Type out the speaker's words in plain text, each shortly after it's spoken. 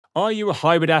Are you a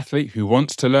hybrid athlete who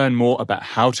wants to learn more about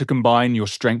how to combine your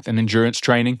strength and endurance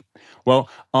training? Well,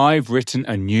 I've written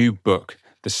a new book,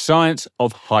 The Science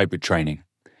of Hybrid Training.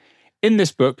 In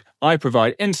this book, I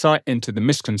provide insight into the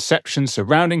misconceptions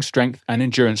surrounding strength and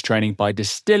endurance training by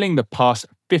distilling the past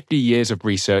 50 years of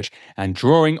research and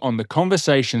drawing on the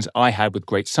conversations I had with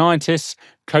great scientists,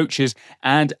 coaches,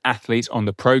 and athletes on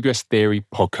the Progress Theory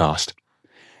podcast.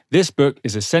 This book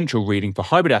is essential reading for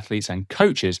hybrid athletes and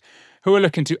coaches who are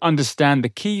looking to understand the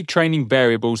key training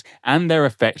variables and their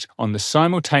effect on the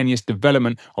simultaneous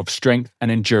development of strength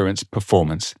and endurance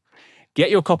performance.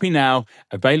 Get your copy now,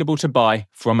 available to buy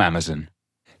from Amazon.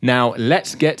 Now,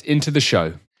 let's get into the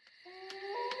show.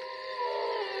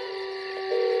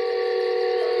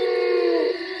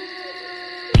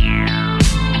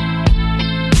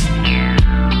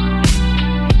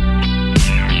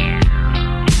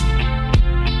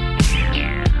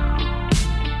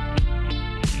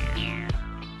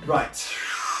 Right.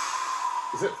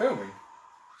 Is it filming?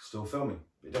 Still filming.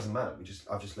 It doesn't matter.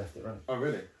 I've just left it running. Oh,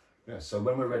 really? Yeah. So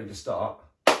when we're ready to start,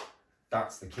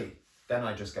 that's the key. Then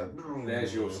I just go.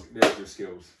 There's your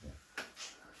skills. Yeah.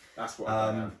 That's what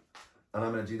I have. And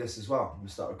I'm going to do this as well. I'm going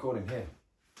to start recording here.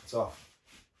 It's off.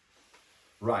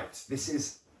 Right. This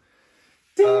is.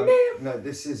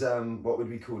 This is what would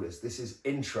we call this? This is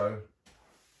intro.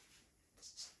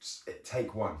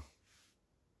 Take one.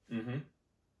 Mm-hmm.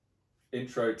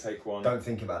 Intro, take one. Don't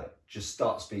think about it. Just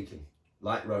start speaking.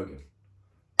 Like Rogan.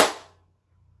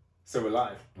 So we're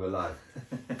live. We're live.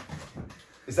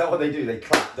 Is that what they do? They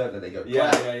clap, don't they? They go,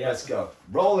 yeah. Let's go.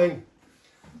 Rolling.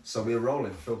 So we're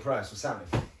rolling. Phil Price, what's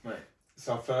happening? Right. It's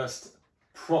our first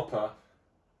proper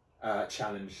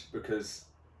challenge because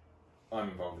I'm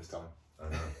involved this time.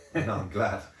 I know. I'm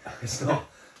glad. It's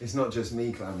not just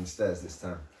me climbing stairs this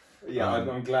time. Yeah,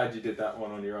 I'm glad you did that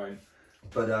one on your own.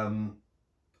 But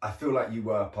I feel like you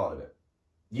were a part of it.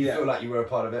 You feel like you were a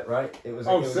part of it, right? It was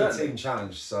a team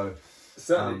challenge, so...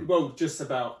 Certainly. Well, just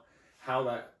about how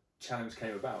that challenge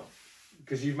came about.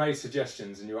 Because you've made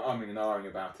suggestions and you were umming and ahhing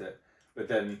about it, but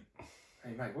then,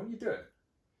 hey mate, why don't you do it?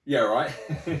 Yeah, right?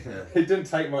 Yeah. It didn't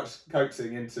take much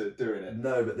coaxing into doing it.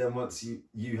 No, but then once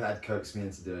you had coaxed me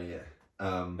into doing it...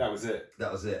 that was it.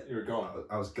 That was it. You were gone.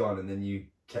 I was gone, and then you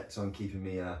kept on keeping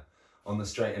me on the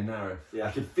straight and narrow. Yeah.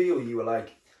 I could feel you were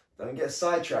like... Don't get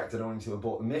sidetracked. I don't want you to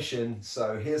abort the mission.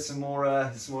 So here's some more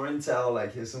intel.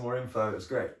 Like here's some more info. It was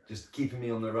great. Just keeping me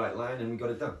on the right line, and we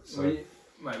got it done. So,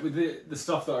 mate, with the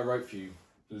stuff that I wrote for you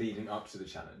leading up to the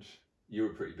challenge, you were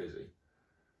pretty busy.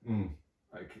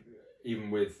 Like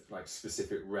even with like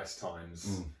specific rest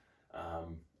times,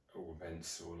 or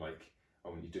events, or like I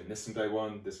want you doing this on day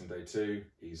 1, this on day 2,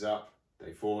 ease up.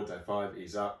 Day 4, day 5,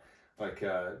 ease up. Like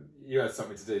you had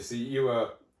something to do. So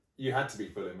you had to be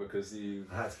full in because you...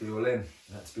 I had to be all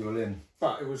in.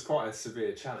 But it was quite a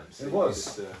severe challenge. So it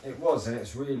was, and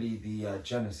it's really the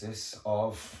genesis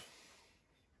of...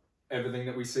 everything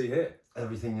that we see here.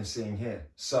 Everything you're seeing here.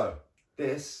 So,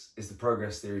 this is the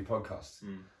Progress Theory podcast.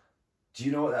 Do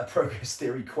you know what that Progress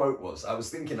Theory quote was? I was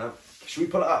thinking, should we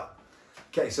pull it up?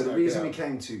 Okay, so the reason we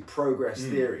came to Progress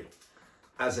Theory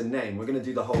as a name, we're going to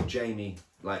do the whole Jamie,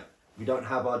 like, we don't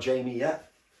have our Jamie yet.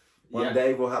 One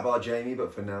day we'll have our Jamie,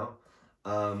 but for now,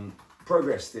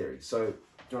 Progress Theory. So, do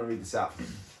you want to read this out?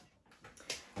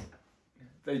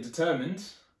 They determined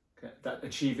that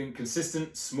achieving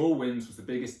consistent small wins was the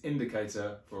biggest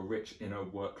indicator for a rich inner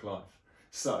work life.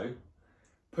 So,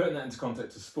 putting that into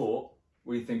context of sport,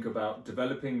 we think about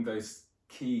developing those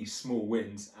key small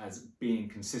wins as being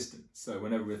consistent. So,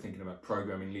 whenever we're thinking about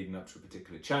programming leading up to a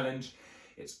particular challenge,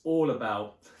 it's all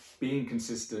about being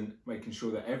consistent, making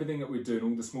sure that everything that we're doing,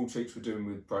 all the small tweaks we're doing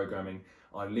with programming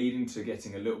are leading to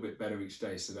getting a little bit better each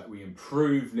day so that we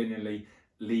improve linearly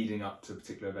leading up to a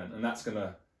particular event. And that's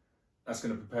gonna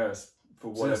prepare us for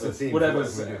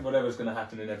whatever's gonna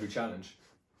happen in every challenge.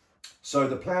 So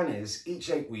the plan is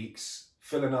each 8 weeks,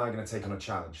 Phil and I are gonna take on a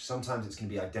challenge. Sometimes it's gonna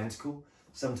be identical,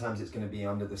 sometimes it's gonna be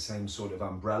under the same sort of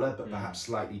umbrella, but perhaps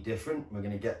slightly different. We're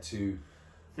gonna get to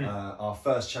our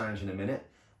first challenge in a minute.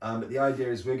 But the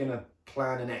idea is we're going to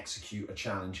plan and execute a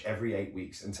challenge every 8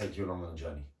 weeks and take you along on a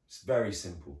journey. It's very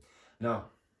simple.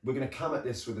 Now, we're going to come at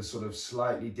this with a sort of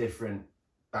slightly different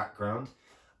background.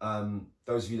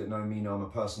 Those of you that know me know I'm a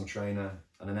personal trainer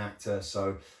and an actor,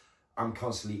 so I'm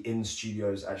constantly in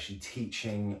studios actually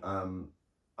teaching. I'm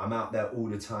out there all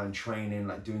the time training,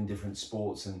 like doing different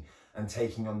sports and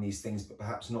taking on these things, but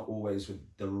perhaps not always with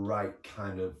the right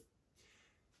kind of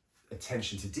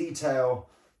attention to detail,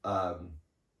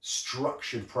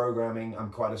 structured programming. I'm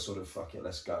quite a sort of, fuck it,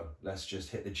 let's go. Let's just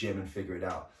hit the gym and figure it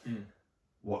out.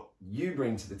 What you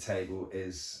bring to the table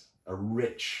is a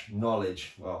rich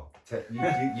knowledge. Well,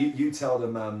 you tell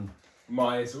them.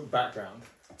 My sort of background.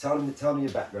 Tell me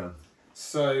your background.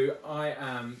 So I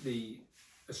am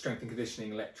a strength and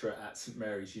conditioning lecturer at St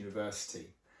Mary's University.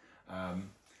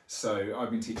 So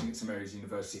I've been teaching at St Mary's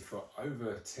University for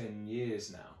over 10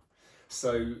 years now.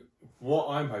 So what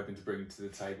I'm hoping to bring to the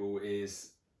table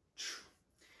is,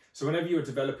 so whenever you're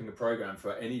developing a program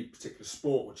for any particular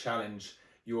sport or challenge,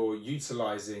 you're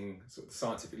utilising sort of the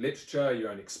scientific literature,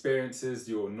 your own experiences,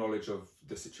 your knowledge of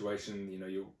the situation,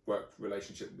 your work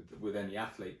relationship with any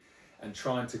athlete, and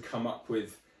trying to come up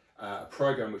with a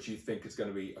program which you think is going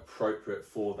to be appropriate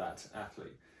for that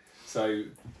athlete. So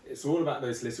it's all about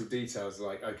those little details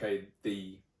like, okay,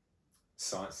 the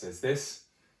science says this,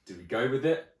 do we go with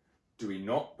it? Do we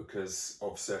not because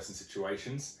of certain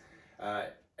situations?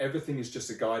 Everything is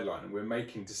just a guideline, and we're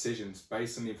making decisions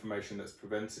based on the information that's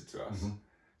presented to us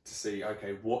to see,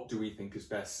 okay, what do we think is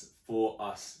best for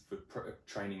us for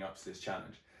training up to this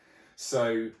challenge?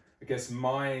 So I guess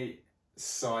my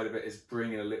side of it is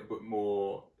bringing a little bit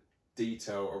more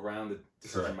detail around the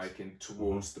decision making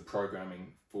towards the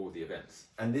programming for the events.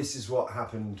 And this is what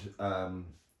happened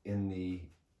in the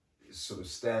sort of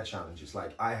stair challenges.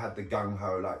 Like I had the gung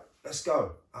ho, like, let's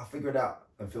go, I'll figure it out.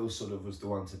 And Phil sort of was the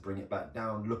one to bring it back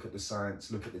down, look at the science,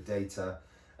 look at the data,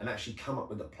 and actually come up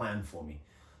with a plan for me.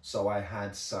 So I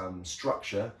had some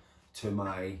structure to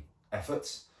my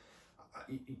efforts.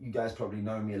 You guys probably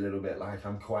know me a little bit, like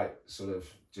I'm quite sort of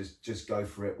just go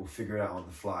for it, we'll figure it out on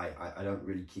the fly. I don't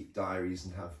really keep diaries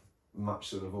and have much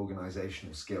sort of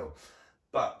organizational skill.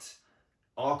 But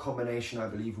our combination, I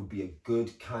believe, would be a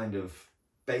good kind of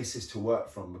basis to work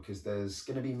from, because there's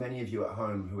going to be many of you at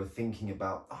home who are thinking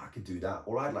about, I could do that,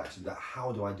 or I'd like to do that.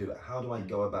 How do I do it? How do I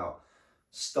go about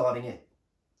starting it,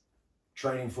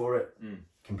 training for it,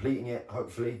 completing it,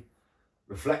 hopefully,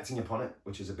 reflecting upon it,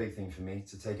 which is a big thing for me,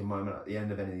 to take a moment at the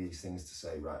end of any of these things to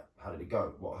say, right, how did it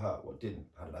go? What hurt? What didn't?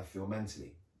 How did I feel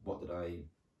mentally? What did I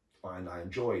find I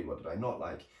enjoyed? What did I not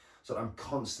like? So I'm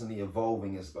constantly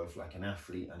evolving as both like an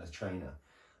athlete and a trainer.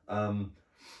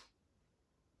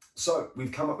 So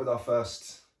we've come up with our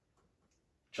first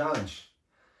challenge.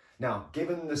 Now,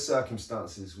 given the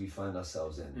circumstances we find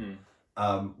ourselves in,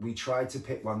 we tried to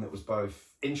pick one that was both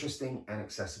interesting and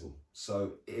accessible.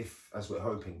 So if, as we're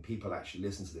hoping, people actually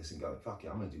listen to this and go, fuck it,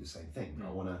 I'm gonna do the same thing.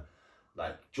 I wanna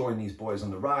like join these boys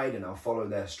on the ride and I'll follow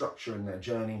their structure and their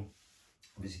journey.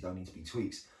 Obviously there'll need to be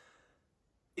tweaks.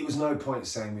 It was no point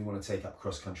saying we want to take up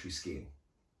cross-country skiing.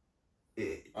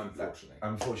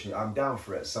 Unfortunately, I'm down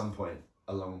for it at some point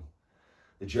along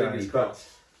the journey, but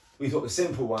we thought the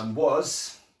simple one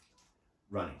was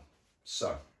running.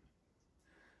 So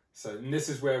and this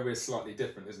is where we're slightly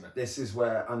different, isn't it? This is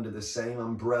where, under the same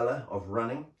umbrella of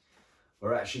running,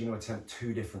 we're actually going to attempt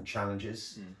two different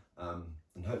challenges.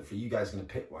 And hopefully you guys are going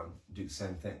to pick one and do the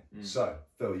same thing. So,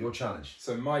 Phil, your challenge.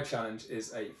 So my challenge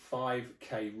is a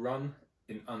 5K run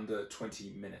in under 20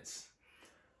 minutes,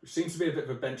 which seems to be a bit of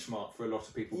a benchmark for a lot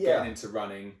of people getting into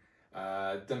running.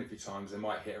 Done it a few times, they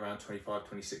might hit around 25,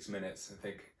 26 minutes and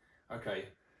think, okay,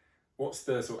 what's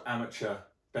the sort of amateur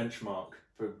benchmark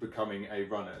for becoming a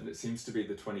runner? And it seems to be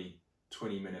the 20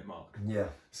 minute mark. Yeah.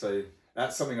 So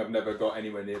that's something I've never got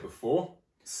anywhere near before.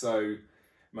 So,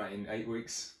 mate, in 8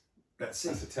 weeks, that's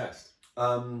a test.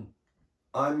 I'm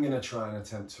going to try and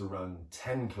attempt to run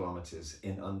 10 kilometers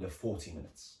in under 40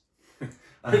 minutes.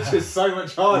 Which is so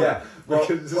much harder. Yeah,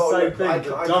 because it's the same thing,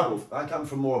 I come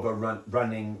from more of a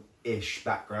running-ish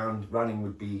background. Running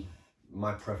would be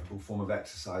my preferable form of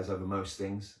exercise over most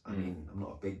things. I mean, I'm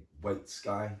not a big weights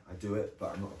guy. I do it,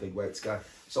 but I'm not a big weights guy.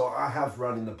 So I have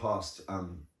run in the past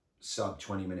sub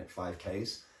 20 minute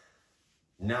 5Ks.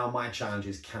 Now my challenge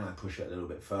is, can I push it a little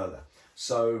bit further?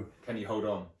 So can you hold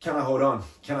on? Can I hold on?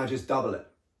 Can I just double it?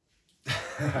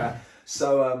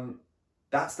 So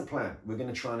that's the plan. We're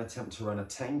going to try and attempt to run a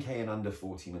 10K in under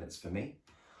 40 minutes for me.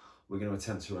 We're going to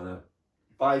attempt to run a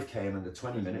 5K in under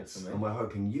 20 minutes. And we're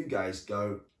hoping you guys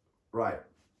go, right,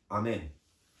 I'm in.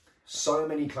 So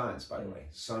many clients, by the way,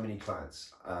 so many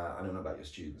clients, I don't know about your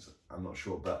students, I'm not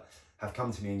sure, but have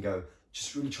come to me and go,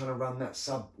 just really trying to run that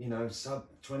sub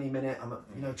 20 minute, I'm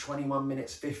at, 21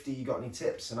 minutes 50, you got any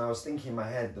tips? And I was thinking in my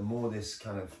head, the more this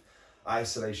kind of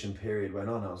isolation period went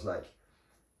on, I was like,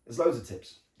 there's loads of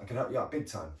tips. I can help you out big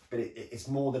time, but it's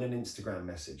more than an Instagram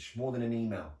message, more than an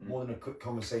email, more than a quick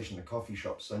conversation in a coffee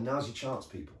shop. So now's your chance,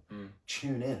 people.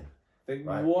 Tune in. I think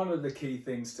one of the key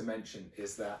things to mention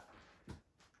is that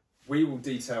we will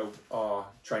detail our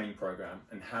training program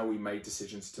and how we made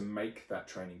decisions to make that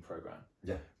training program.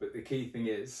 Yeah. But the key thing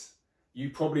is, you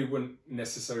probably wouldn't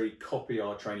necessarily copy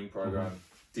our training program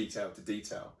detail to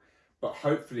detail, but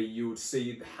hopefully you would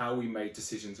see how we made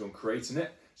decisions on creating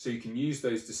it, so you can use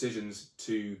those decisions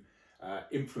to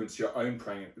influence your own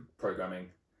programming,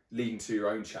 leading to your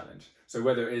own challenge. So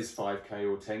whether it is 5K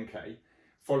or 10K,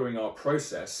 following our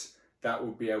process, that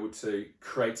will be able to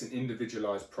create an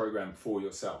individualized program for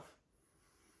yourself.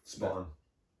 Spot on.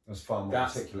 That's far more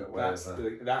articulate way of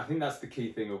that. I think that's the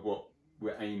key thing of what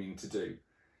we're aiming to do,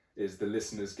 is the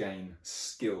listeners gain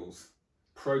skills,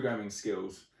 programming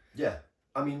skills. Yeah.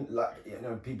 I mean, like, you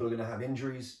know, people are going to have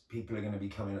injuries. People are going to be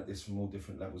coming at this from all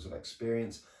different levels of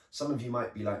experience. Some of you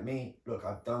might be like me. Look,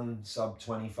 I've done sub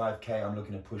 25K. I'm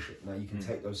looking to push it. Now, you can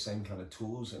take those same kind of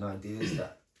tools and ideas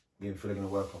that me and Phil are going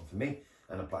to work on for me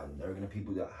and apply them. There are going to be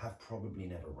people that have probably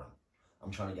never run.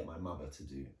 I'm trying to get my mother to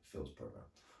do Phil's program.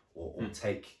 Or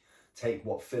take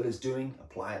what Phil is doing,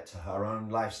 apply it to her own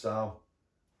lifestyle,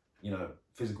 you know,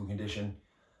 physical condition,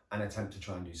 and attempt to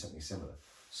try and do something similar.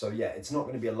 So yeah, it's not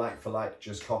going to be a like for like,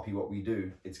 just copy what we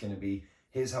do. It's going to be,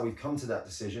 here's how we've come to that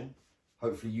decision.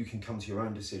 Hopefully you can come to your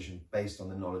own decision based on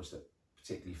the knowledge that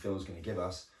particularly Phil's going to give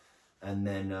us, and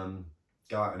then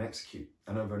go out and execute.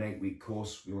 And over an 8-week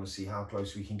course, we want to see how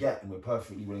close we can get, and we're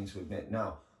perfectly willing to admit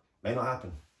now, may not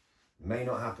happen.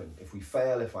 If we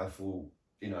fail, if I fall,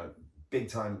 you know, big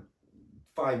time,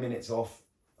 5 minutes off,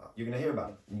 you're going to hear about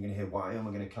it, and you're going to hear why, and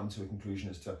we're going to come to a conclusion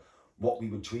as to what we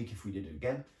would tweak if we did it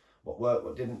again, what worked,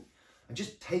 what didn't, and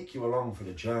just take you along for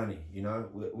the journey. You know,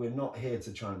 we're not here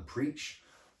to try and preach.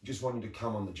 We just want you to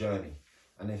come on the journey.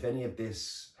 And if any of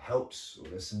this helps, or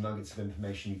there's some nuggets of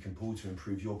information you can pull to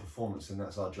improve your performance, then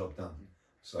that's our job done.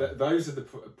 So those are the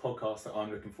podcasts that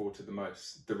I'm looking forward to the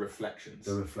most, the reflections.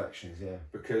 The reflections, yeah.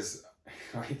 Because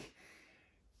like,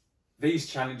 these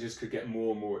challenges could get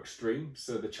more and more extreme,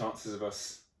 so the chances of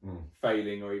us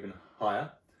failing are even higher.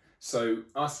 So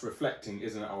us reflecting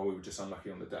isn't, oh, we were just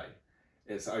unlucky on the day.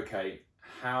 It's, okay,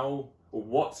 how or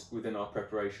what within our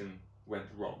preparation went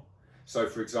wrong. So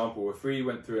for example, if we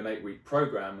went through an 8-week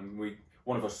program and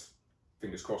one of us,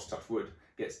 fingers crossed, touch wood,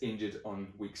 gets injured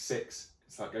on week 6,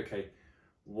 it's like, okay,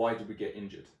 why did we get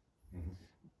injured?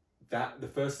 The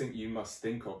first thing you must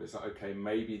think of is that, okay,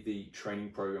 maybe the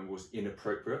training program was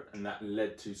inappropriate and that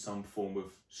led to some form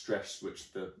of stress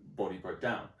which the body broke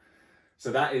down.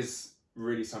 So that is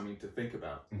really something to think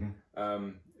about.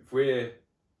 If we're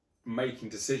making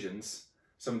decisions,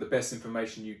 some of the best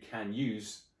information you can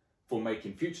use for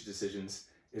making future decisions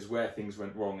is where things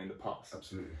went wrong in the past.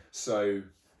 Absolutely. So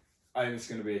I think it's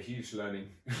going to be a huge learning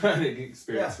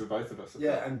experience for both of us.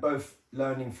 Yeah, and both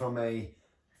learning from a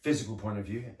physical point of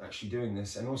view, actually doing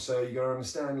this, and also you got to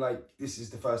understand, like, this is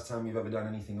the first time you've ever done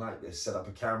anything like this. Set up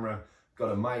a camera,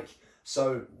 got a mic,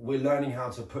 so we're learning how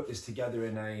to put this together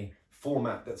in a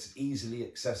format that's easily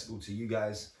accessible to you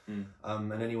guys,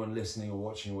 and anyone listening or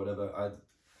watching or whatever.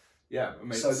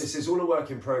 So this is all a work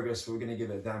in progress, but we're going to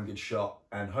give it a damn good shot,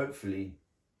 and hopefully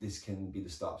this can be the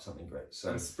start of something great.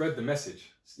 So and spread the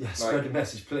message. Yeah, spread the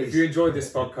message, please. If you enjoyed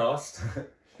this podcast,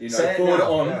 you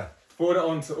know, forward it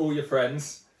on to all your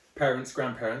friends, parents,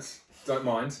 grandparents, don't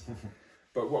mind.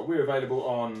 But we're available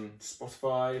on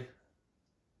Spotify,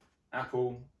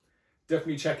 Apple.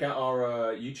 Definitely check out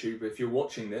our YouTube. If you're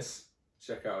watching this,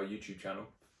 check out our YouTube channel,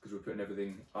 because we're putting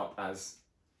everything up as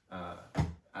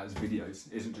videos.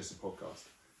 It isn't just a podcast.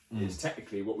 It's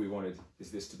technically what we wanted is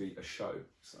this to be a show.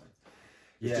 So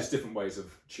it's just different ways of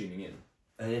tuning in.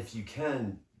 And if you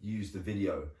can use the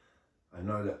video, I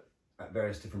know that at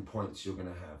various different points you're going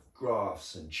to have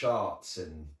graphs and charts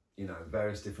and, you know,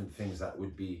 various different things that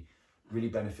would be really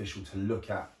beneficial to look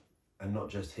at and not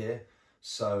just hear.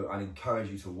 So I'd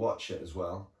encourage you to watch it as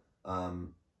well,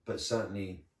 but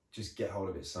certainly just get hold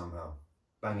of it somehow.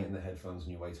 Bang it in the headphones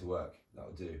on your way to work.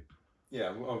 That'll do.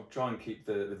 Yeah, I'll try and keep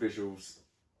the visuals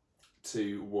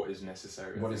to what is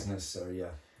necessary. What is necessary, yeah.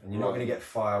 And you're not going to get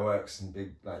fireworks and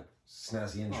big, like,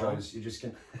 snazzy intros. You're just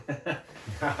going to...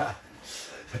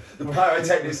 The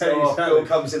pyrotechnics go off, Phil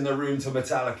comes in the room to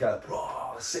Metallica,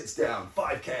 sits down,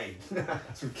 5K.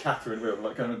 That's from Catherine Will,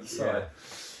 like, going on the side.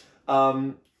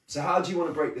 Yeah. So how do you want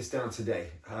to break this down today?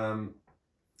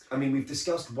 I mean, we've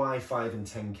discussed why 5 and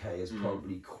 10K is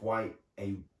probably quite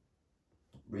a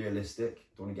realistic,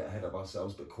 don't want to get ahead of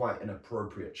ourselves, but quite an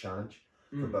appropriate challenge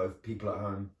for both people at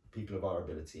home, people of our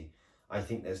ability. I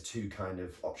think there's two kind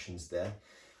of options there.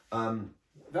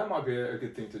 That might be a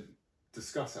good thing to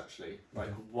discuss, actually.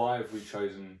 Like, why have we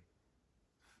chosen...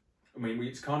 I mean,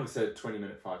 we kind of said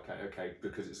 20-minute 5K, okay,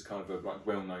 because it's kind of a like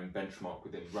well-known benchmark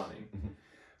within running.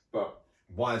 But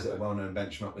why is it a well-known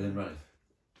benchmark within running?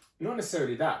 Not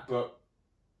necessarily that, but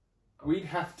we'd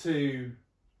have to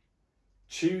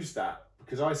choose that,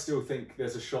 because I still think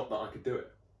there's a shot that I could do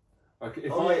it. Like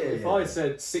if I I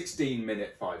said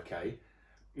 16-minute 5K,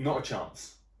 not a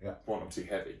chance. Yeah. One, I'm too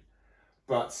heavy.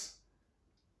 But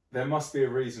there must be a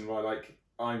reason why, like,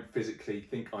 I physically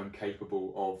think I'm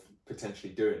capable of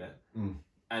potentially doing it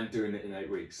and doing it in 8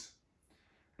 weeks.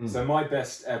 So my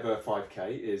best ever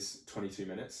 5K is 22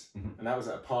 minutes, and that was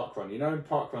at a park run. You know, in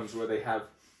park runs where they have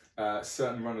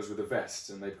certain runners with a vest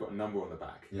and they've got a number on the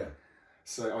back. Yeah.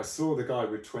 So I saw the guy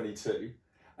with 22,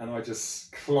 and I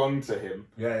just clung to him.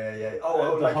 Yeah.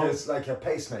 It's like a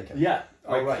pacemaker. Yeah,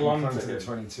 I clung to him.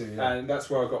 22. Yeah. And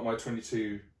that's where I got my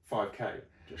 22 5K.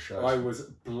 Just shows. I was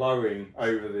blowing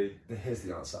over the. Here's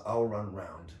the answer. I'll run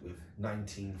round with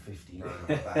 1959 on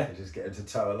the back and just get him to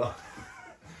toe along.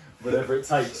 Whatever it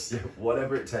takes. Yeah,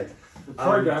 whatever it takes.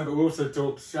 Program, but we also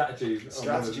talk strategy.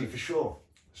 Strategy for sure.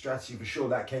 Strategy for sure.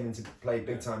 That came into play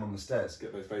big time on the stairs.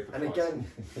 Get those vapor And flies. again,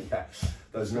 yeah,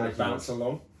 those Nike bounce ones.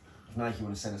 along. If Nike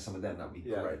want to send us some of them, that'd be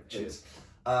great. Yeah. Cheers.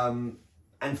 And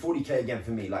 40k again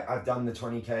for me. Like I've done the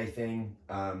 20k thing.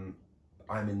 I'm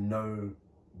in no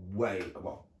way.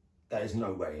 Well, there is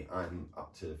no way I'm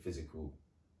up to physical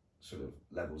sort of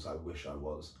levels I wish I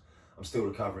was. I'm still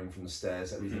recovering from the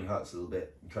stairs. Everything hurts a little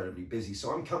bit. Incredibly busy. So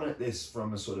I'm coming at this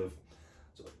from a sort of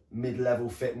mid-level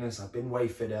fitness. I've been way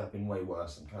fitter. I've been way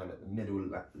worse. I'm kind of at the middle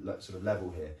sort of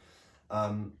level here.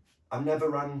 I've never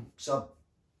run sub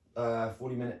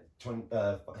 40-minute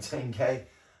 10k.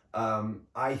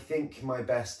 I think my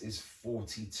best is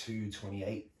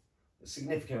 42:28. A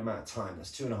significant amount of time.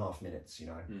 That's 2.5 minutes. You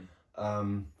know.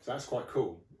 So that's quite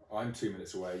cool. I'm 2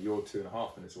 minutes away. You're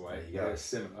 2.5 minutes away. There you go. They're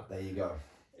similar. There you go.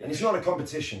 And it's not a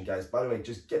competition, guys. By the way,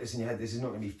 just get this in your head. This is not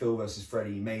going to be Phil versus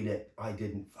Freddie. You made it. I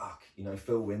didn't. Fuck. You know,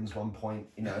 Phil wins 1 point.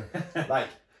 You know, like.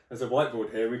 There's a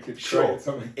whiteboard here. We could Sure. create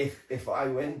something. If I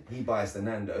win, he buys the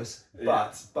Nando's.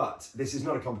 Yeah. But this is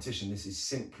not a competition. This is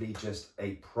simply just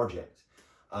a project.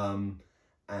 And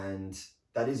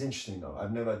that is interesting though. I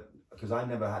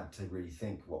never had to really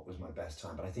think what was my best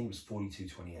time, but I think it was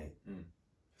 42:28.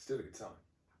 Still a good time.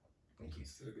 Thank you.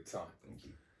 Still a good time. Thank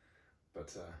you.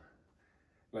 But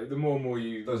like the more and more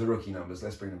you. Those are rookie numbers.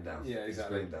 Let's bring them down. Yeah,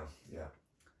 exactly. Let's bring them down. Yeah.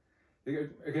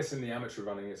 I guess in the amateur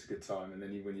running, it's a good time, and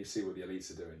then when you see what the elites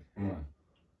are doing, I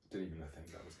didn't even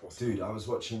think that was possible. Dude, I was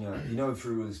watching. You know,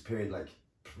 through this period, like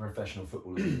professional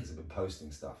football leagues have been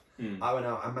posting stuff. I went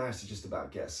out. I managed to just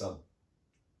about get a sub.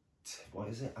 What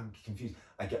is it? I'm confused.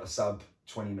 I get a sub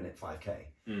 20-minute 5k,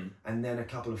 and then a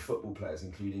couple of football players,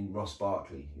 including Ross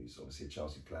Barkley, who's obviously a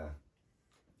Chelsea player.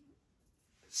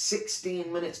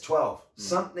 16 minutes 12,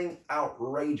 something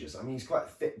outrageous. I mean, he's quite a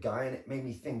fit guy, and it made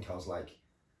me think. I was like,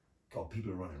 God,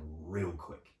 people are running real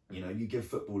quick. You know, you give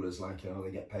footballers like, oh,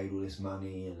 they get paid all this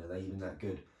money, and are they even that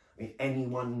good? I mean,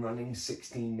 anyone running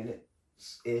 16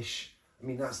 minutes-ish, I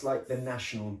mean, that's like the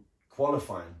national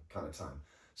qualifying kind of time.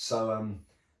 So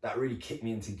that really kicked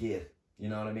me into gear. You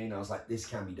know what I mean? I was like, this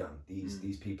can be done.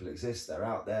 These people exist. They're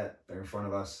out there. They're in front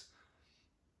of us.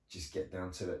 Just get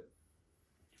down to it.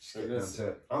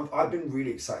 I've been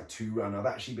really excited to run. I've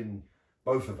actually been,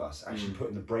 both of us, actually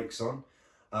putting the brakes on.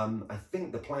 I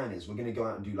think the plan is we're going to go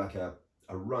out and do like a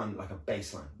run, like a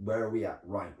baseline. Where are we at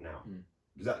right now?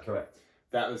 Is that correct?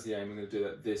 That was the aim. We're going to do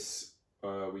that this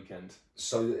weekend.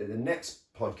 So the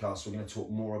next podcast, we're going to talk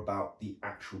more about the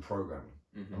actual programming.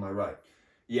 Am I right?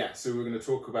 Yeah, so we're going to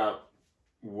talk about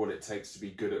what it takes to be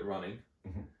good at running.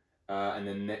 And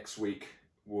then next week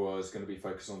was going to be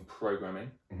focused on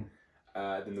programming.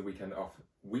 Then the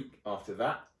week after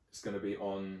that, it's going to be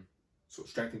on sort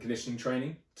of strength and conditioning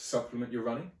training to supplement your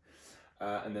running.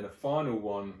 And then a final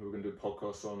one, we're going to do a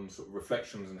podcast on sort of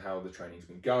reflections on how the training's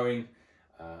been going,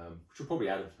 which we'll probably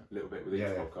add a little bit with each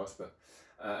podcast. But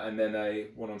and then a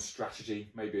one on strategy,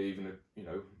 maybe even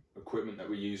equipment that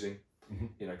we're using.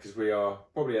 You know, because we are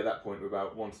probably at that point, we're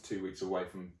about 1 to 2 weeks away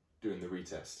from doing the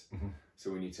retest.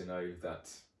 So we need to know that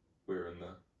we're in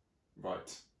the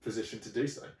right position to do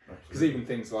so. Because even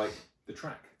things like the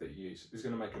track that you use is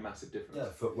going to make a massive difference. Yeah,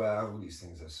 footwear, all these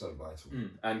things are so vital.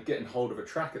 And getting hold of a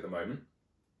track at the moment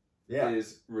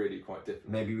is really quite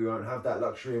difficult. Maybe we won't have that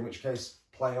luxury, in which case,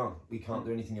 play on. We can't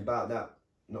do anything about that.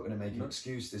 Not going to make an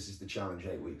excuse. This is the challenge,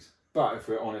 8 weeks. But if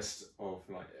we're honest,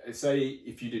 say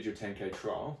if you did your 10k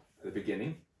trial at the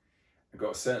beginning and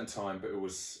got a certain time, but it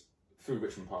was through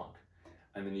Richmond Park,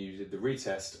 and then you did the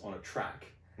retest on a track,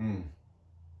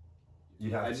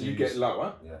 you get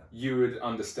lower, you would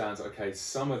understand, okay,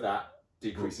 some of that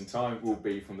decrease in time will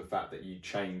be from the fact that you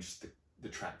changed the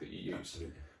track that you used.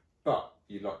 Absolutely. But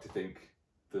you'd like to think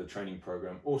the training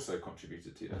program also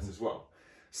contributed to that as well.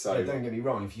 So yeah, don't get me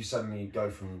wrong, if you suddenly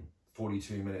go from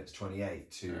 42 minutes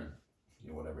 28 to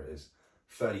whatever it is,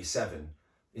 37,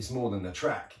 it's more than the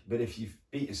track. But if you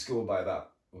beat your score by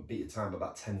about or beat your time by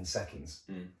about 10 seconds.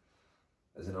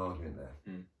 There's an argument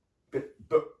there.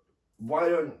 But why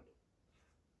don't,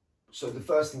 so the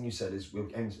first thing you said is,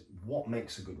 what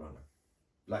makes a good runner?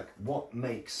 Like, what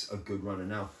makes a good runner?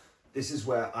 Now, this is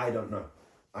where I don't know.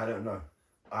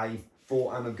 I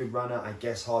thought I'm a good runner. I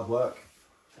guess hard work,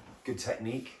 good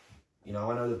technique. You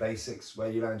know, I know the basics, where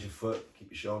you land your foot,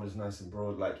 keep your shoulders nice and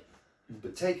broad. Like,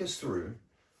 but take us through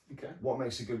what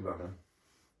makes a good runner.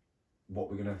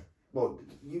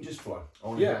 You just flow. I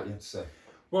want to hear what you have to say.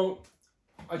 Well,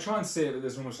 I try and see it that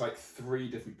there's almost like 3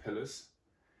 different pillars.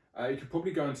 You could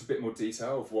probably go into a bit more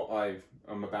detail of what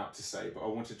I'm about to say, but I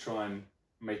want to try and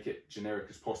make it generic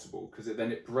as possible, because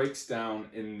then it breaks down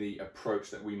in the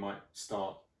approach that we might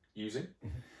start using.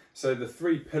 So the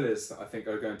 3 pillars that I think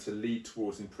are going to lead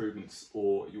towards improvements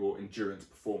or your endurance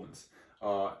performance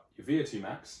are your VO2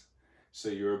 max, so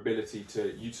your ability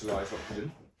to utilise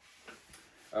oxygen,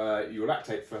 your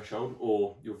lactate threshold,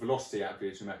 or your velocity at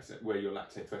VO2 max, where your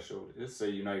lactate threshold is. So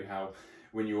you know how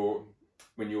when you're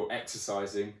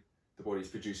exercising, the body's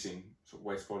producing sort of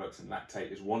waste products, and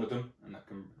lactate is one of them, and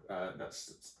that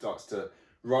starts to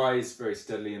rise very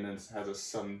steadily and then has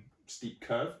some steep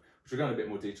curve, which we'll go into a bit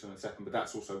more detail in a second, but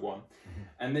that's also one.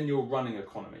 And then your running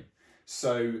economy.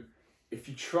 So if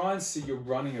you try and see your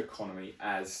running economy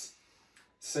as,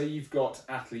 say you've got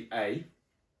athlete A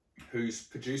who's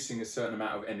producing a certain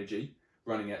amount of energy,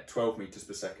 running at 12 meters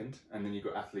per second, and then you've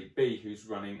got athlete B who's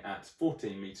running at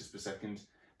 14 meters per second,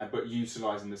 but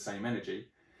utilizing the same energy.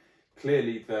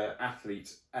 Clearly the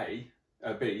athlete B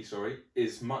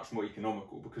is much more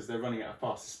economical, because they're running at a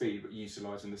faster speed but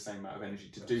utilizing the same amount of energy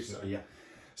to do so.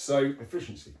 So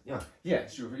efficiency.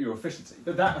 Yes, your efficiency.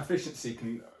 But that efficiency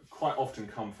can quite often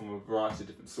come from a variety of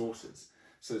different sources.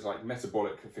 So it's like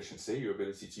metabolic efficiency, your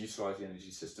ability to utilize the energy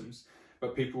systems,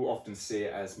 but people often see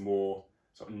it as more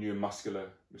sort of neuromuscular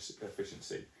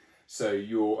efficiency. So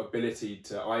your ability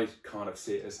to, I kind of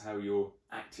see it as how you're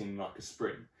acting like a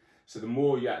spring. So the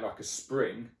more you act like a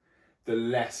spring, the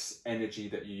less energy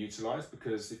that you utilize,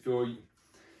 because if you're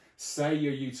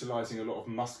utilizing a lot of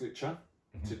musculature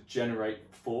to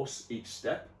generate force each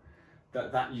step,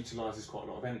 that utilizes quite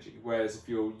a lot of energy. Whereas if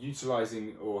you're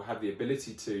utilizing or have the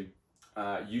ability to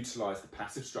utilize the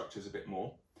passive structures a bit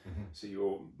more, so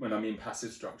when I mean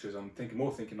passive structures, I'm thinking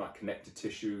like connective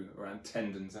tissue around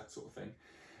tendons, that sort of thing.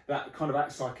 That kind of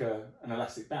acts like an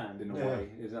elastic band in a way.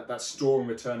 Is that store and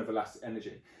return of elastic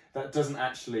energy that doesn't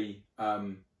actually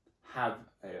have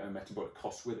a metabolic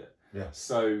cost with it.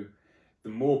 So the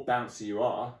more bouncy you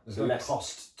are, there's the no less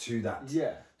cost to that.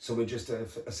 So we're just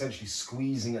essentially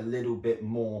squeezing a little bit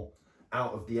more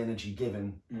out of the energy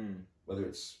given, whether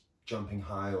it's jumping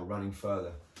high or running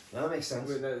further. That makes sense.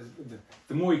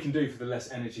 The more you can do for the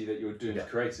less energy that you're doing to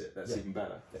create it, that's even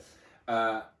better.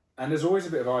 And there's always a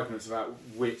bit of arguments about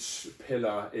which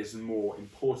pillar is more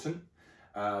important.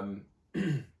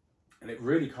 And it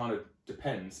really kind of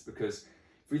depends, because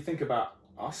if we think about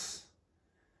us,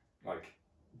 like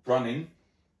running,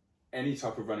 any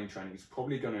type of running training is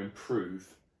probably going to improve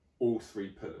all 3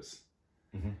 pillars,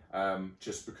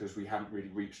 just because we haven't really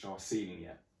reached our ceiling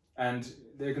yet. And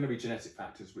there are going to be genetic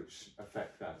factors which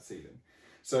affect that ceiling.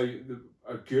 So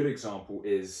a good example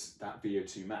is that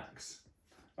VO2 max.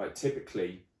 Like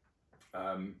typically,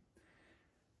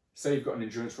 say you've got an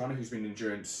endurance runner who's been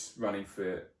endurance running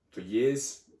for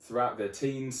years, throughout their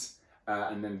teens,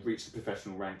 and then reach the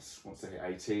professional ranks once they hit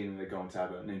 18 and they go on to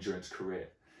have an endurance career.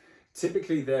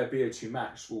 Typically their VO2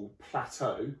 max will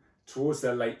plateau towards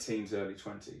their late teens, early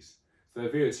 20s. So their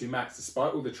VO2 max,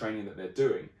 despite all the training that they're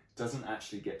doing, doesn't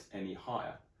actually get any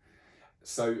higher.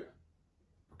 So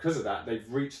because of that, they've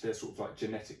reached their sort of like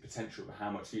genetic potential of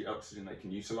how much oxygen they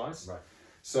can utilize.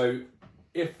 So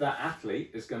if that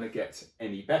athlete is going to get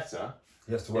any better,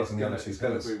 he has to work on the other 2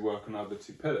 pillars. Work on other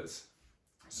 2 pillars.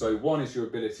 So one is your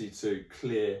ability to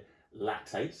clear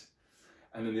lactate,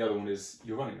 and then the other one is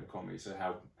your running economy. So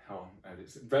how and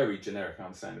it's very generic, I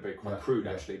understand, very quite crude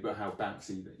actually, but how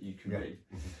bouncy that you can be.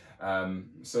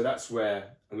 So that's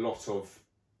where a lot of,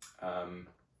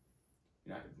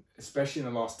 especially in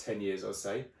the last 10 years, I'd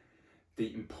say,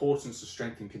 the importance of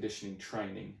strength and conditioning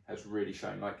training has really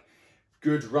shown. Like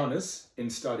good runners in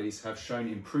studies have shown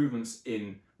improvements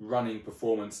in running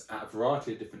performance at a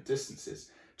variety of different distances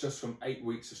just from 8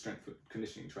 weeks of strength and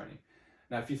conditioning training.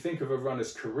 Now, if you think of a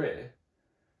runner's career,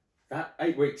 that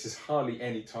 8 weeks is hardly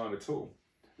any time at all.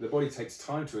 The body takes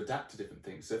time to adapt to different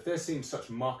things. So if they're seeing such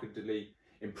markedly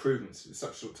improvements in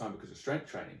such short time because of strength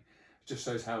training, it just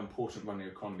shows how important running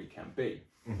economy can be.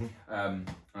 And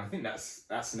I think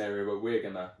that's an area where we're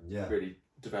gonna really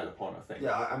develop on, I think.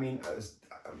 I mean,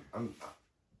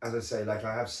 as I say, like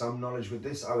I have some knowledge with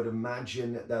this. I would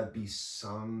imagine that there'd be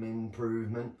some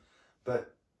improvement,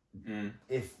 but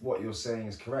if what you're saying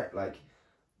is correct, like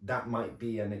that might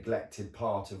be a neglected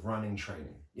part of running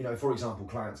training. You know, for example,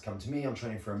 clients come to me, I'm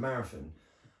training for a marathon.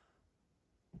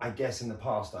 I guess in the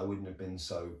past I wouldn't have been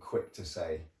so quick to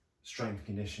say strength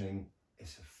conditioning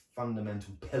is a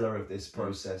fundamental pillar of this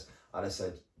process. I'd have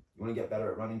said, you want to get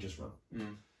better at running, just run.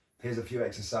 Here's a few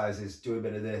exercises, do a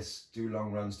bit of this, do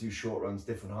long runs, do short runs,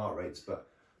 different heart rates, but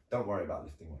don't worry about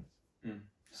lifting weights.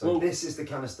 So this is the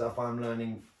kind of stuff I'm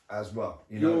learning as well.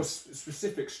 Your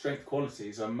specific strength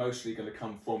qualities are mostly going to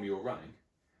come from your running,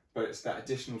 but it's that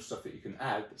additional stuff that you can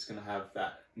add that's going to have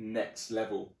that next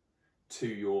level to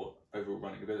your overall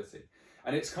running ability.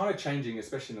 And it's kind of changing,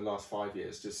 especially in the last 5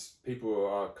 years. Just people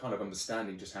are kind of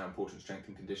understanding just how important strength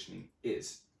and conditioning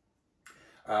is.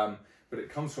 But it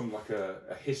comes from like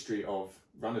a history of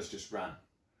runners just ran.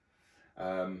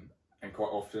 And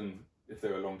quite often, if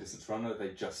they're a long distance runner, they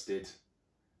just did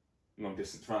long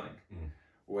distance running.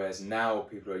 Whereas now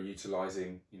people are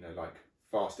utilising, like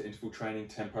faster interval training,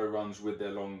 tempo runs with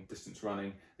their long distance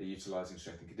running. They're utilising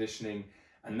strength and conditioning.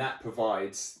 And that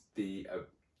provides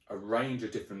a range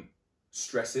of different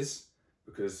stresses,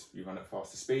 because you run at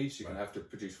faster speeds, you're going to have to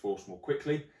produce force more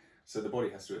quickly. So the body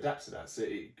has to adapt to that. So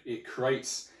it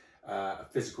creates a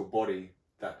physical body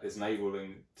that is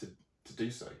enabling to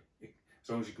do so. As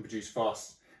long as you can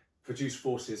produce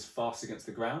forces fast against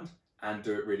the ground and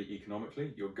do it really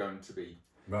economically, you're going to be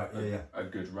a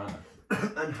good runner.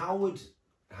 And how would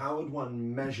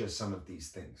one measure some of these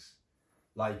things?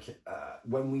 Like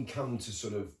when we come to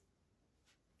sort of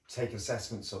take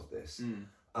assessments of this,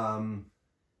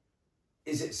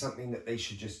 is it something that they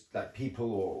should just, like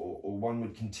people or one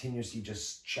would continuously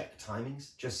just check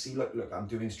timings? Just see, look, I'm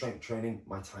doing strength training,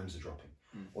 my times are dropping.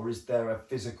 Or is there a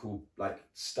physical like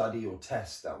study or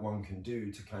test that one can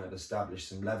do to kind of establish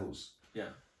some levels? Yeah.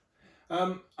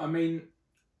 I mean,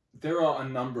 there are a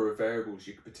number of variables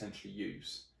you could potentially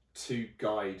use to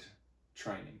guide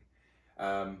training.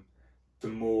 The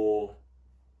more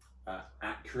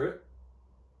accurate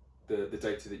the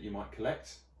data that you might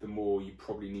collect, the more you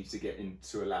probably need to get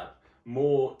into a lab.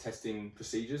 More testing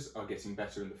procedures are getting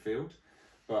better in the field,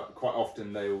 but quite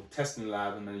often they'll test in the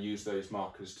lab and then use those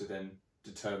markers to then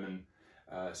determine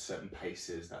certain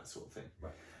paces, that sort of thing.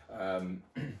 Right.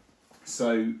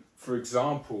 So, for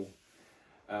example,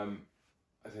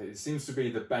 it seems to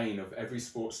be the bane of every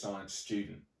sports science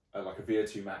student, like a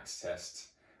VO2 max test,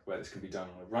 where this can be done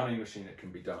on a running machine, it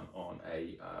can be done on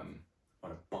a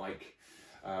bike,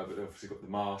 but they've obviously got the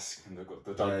mask and they've got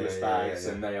the Douglas bags,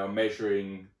 and they are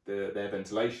measuring their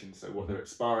ventilation, so what they're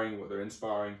expiring, what they're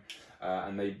inspiring,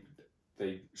 and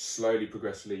they slowly,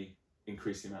 progressively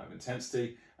increase the amount of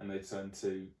intensity, and they turn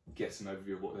to get an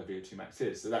overview of what their VO2 max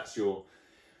is. So that's your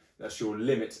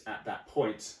limit at that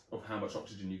point of how much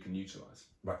oxygen you can utilise.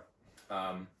 Right.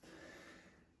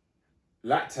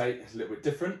 Lactate is a little bit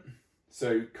different.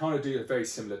 So kind of do a very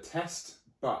similar test,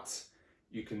 but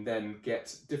you can then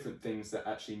get different things that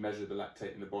actually measure the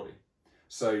lactate in the body.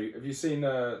 So have you seen,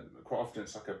 quite often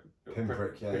it's like a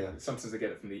pinprick, sometimes they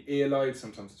get it from the earlobe,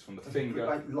 sometimes it's from the finger.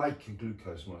 Like a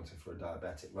glucose monitor for a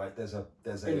diabetic, right? There's a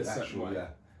actual,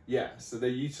 so they're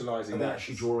utilising and they're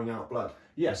actually drawing out blood.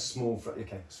 Yeah. A small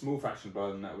fraction of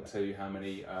blood, and that will tell you how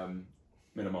many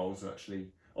millimoles are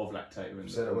actually of lactate are in.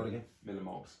 Say that word again.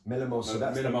 Millimoles. Millimoles. So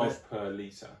that's millimoles per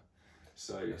litre.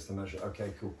 So that's the measure.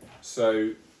 Okay, cool.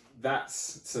 So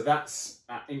that's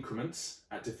at increments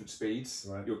at different speeds.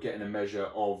 Right. You're getting a measure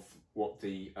of what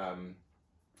the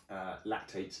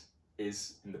lactate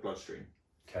is in the bloodstream.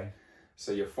 Okay.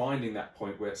 So you're finding that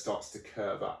point where it starts to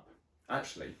curve up.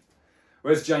 Actually,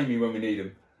 where's Jamie when we need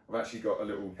him? I've actually got a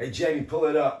little. Hey Jamie, pull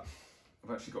it up.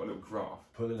 I've actually got a little graph.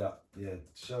 Pull it up. Yeah,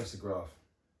 show us the graph.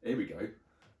 Here we go.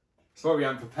 It's like we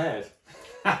haven't prepared.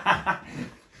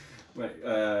 Wait,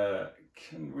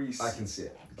 can we? I can see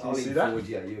it. Can you see that? Forward,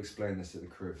 yeah, you explain this to the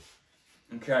crew.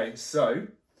 Okay, so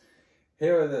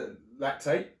here are the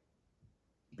lactate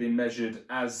being measured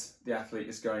as the athlete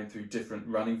is going through different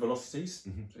running velocities.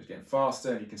 So it's getting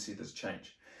faster, and you can see there's a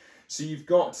change. So you've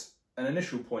got an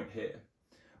initial point here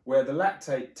where the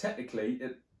lactate technically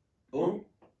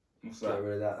what's that? Get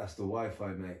rid of that. That's the Wi-Fi,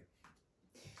 mate.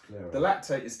 The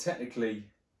lactate is technically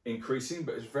increasing,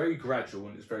 but it's very gradual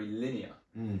and it's very linear.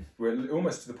 We're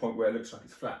almost to the point where it looks like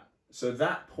it's flat. So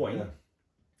that point,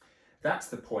 that's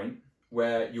the point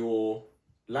where your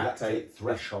lactate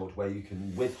threshold, where you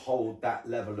can withhold that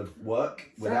level of work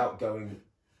without going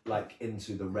like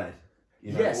into the red.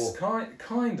 Yes,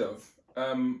 kind of.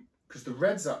 Because the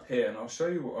red's up here, and I'll show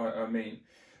you what I mean.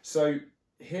 So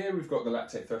here we've got the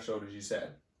lactate threshold, as you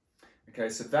said. Okay,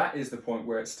 so that is the point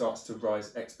where it starts to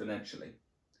rise exponentially.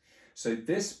 So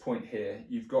this point here,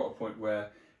 you've got a point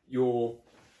where your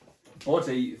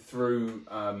body, through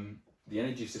the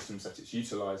energy systems that it's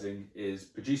utilising, is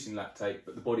producing lactate,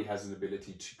 but the body has an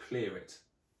ability to clear it.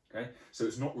 Okay, so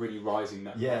it's not really rising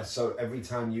that Yeah, much. so every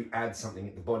time you add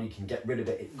something, the body can get rid of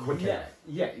it quicker.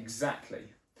 Yeah, exactly.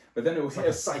 But then it will It's hit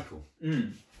like a cycle.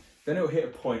 then it will hit a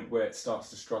point where it starts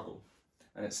to struggle,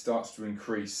 and it starts to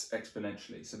increase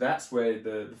exponentially. So that's where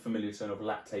the familiar term of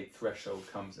lactate threshold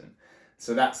comes in.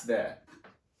 So that's there.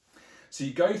 So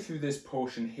you go through this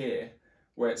portion here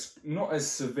where it's not as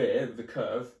severe, the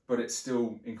curve, but it's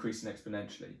still increasing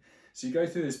exponentially. So you go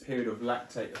through this period of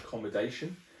lactate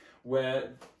accommodation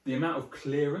where the amount of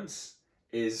clearance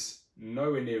is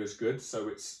nowhere near as good, so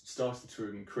it's starting to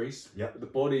increase. Yep. But the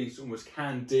body almost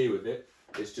can deal with it.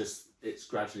 It's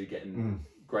gradually getting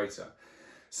greater.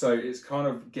 So it's kind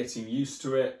of getting used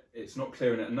to it. It's not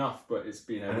clearing it enough, but it's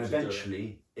being able And to do it.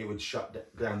 eventually, it would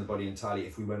shut down the body entirely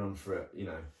if we went on for it,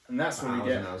 And that's where we hours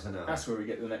get and hours and hours. that's where we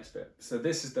get the next bit. So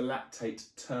this is the lactate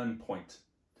turn point.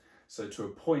 So to a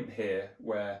point here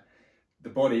where the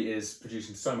body is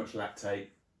producing so much lactate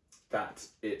that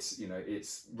it's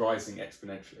rising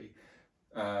exponentially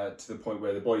to the point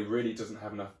where the body really doesn't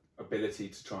have enough ability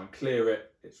to try and clear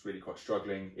it. It's really quite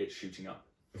struggling. It's shooting up.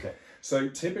 Okay. So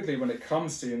typically when it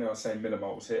comes to, I was saying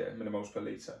millimoles here, millimoles per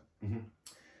litre. Mm-hmm.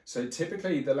 So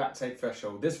typically the lactate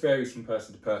threshold, this varies from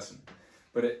person to person,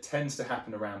 but it tends to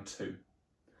happen around 2.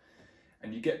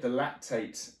 And you get the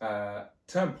lactate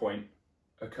turn point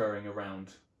occurring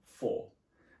around 4.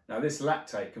 Now this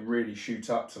lactate can really shoot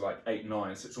up to like 8,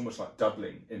 9, so it's almost like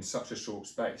doubling in such a short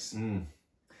space.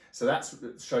 So that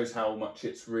shows how much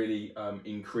it's really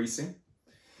increasing.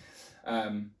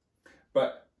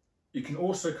 But you can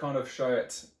also kind of show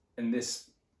it in this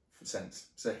sense.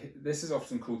 So this is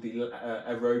often called the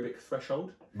aerobic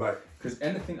threshold. Right. Because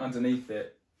anything underneath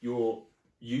it, you're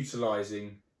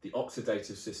utilising the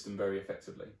oxidative system very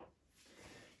effectively.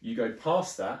 You go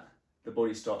past that, the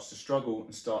body starts to struggle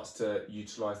and starts to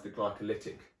utilise the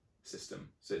glycolytic system.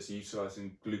 So it's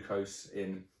utilising glucose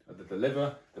in the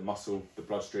liver, the muscle, the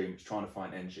bloodstream. It's trying to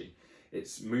find energy.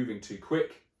 It's moving too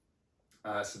quick,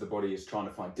 so the body is trying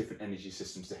to find different energy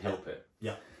systems to help it.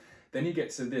 Yeah. Then you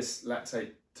get to this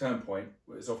lactate turn point,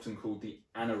 what is often called the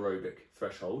anaerobic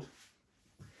threshold.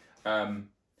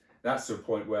 That's the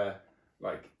point where,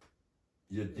 like,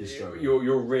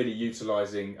 you're really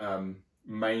utilising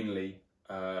mainly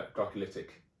glycolytic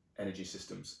energy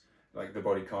systems. Like the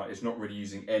body it's not really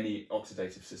using any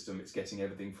oxidative system, it's getting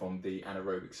everything from the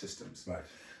anaerobic systems. Right.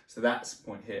 So that's the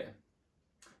point here.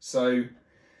 So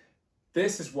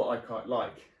this is what I quite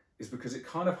like, is because it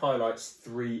kind of highlights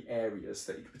 3 areas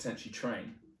that you could potentially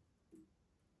train.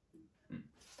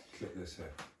 Click this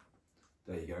here.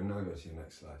 There you go. Now go to your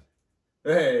next slide.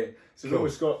 Hey, so Cool. we've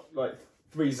always got like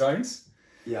 3 zones.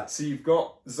 Yeah. So you've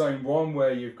got zone 1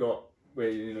 where you're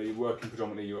working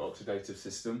predominantly your oxidative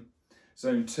system.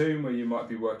 Zone 2 where you might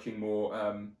be working more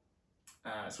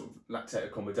sort of lactate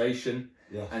accommodation.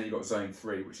 Yeah. And you've got zone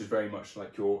 3, which is very much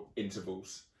like your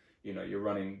intervals. You're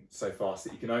running so fast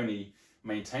that you can only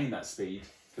maintain that speed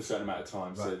for a certain amount of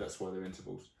time. Right. So that's why they're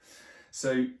intervals.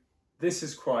 So this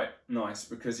is quite nice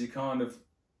because you kind of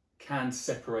can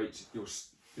separate your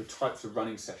types of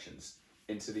running sessions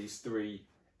into these 3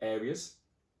 areas.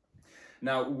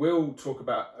 Now we'll talk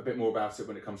a bit more about it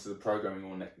when it comes to the programming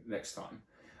or next time,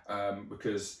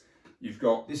 because you've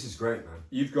got. This is great, man.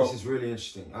 This is really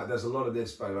interesting. There's a lot of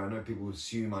this, by the way. I know people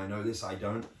assume I know this. I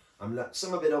don't.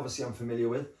 Some of it obviously I'm familiar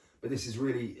with, but this is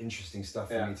really interesting stuff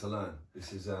for me to learn.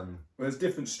 This is Well, there's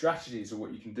different strategies of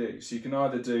what you can do. So you can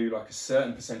either do like a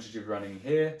certain percentage of running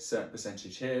here, certain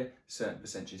percentage here, certain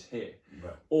percentage here.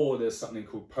 Right. Or there's something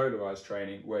called polarized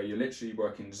training where you literally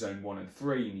work in zone 1 and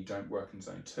 3 and you don't work in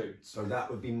zone 2. So that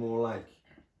would be more like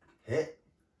hit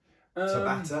to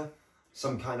batter,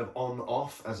 some kind of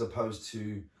on-off as opposed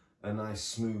to a nice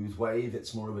smooth wave.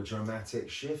 It's more of a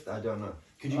dramatic shift. I don't know.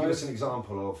 Could you give us an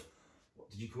example of, what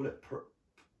did you call it?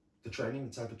 The training,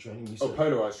 the type of training you said? Oh,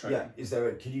 polarized training. Yeah.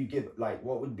 Can you give,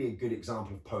 what would be a good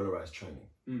example of polarized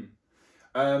training?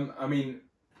 I mean,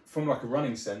 from like a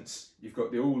running sense, you've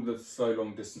got all the slow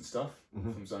long distance stuff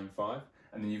from zone 5,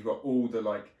 and then you've got all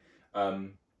the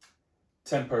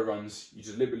tempo runs. You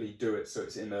just deliberately do it so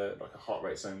it's in a heart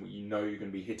rate zone where you're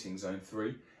going to be hitting zone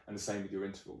 3, and the same with your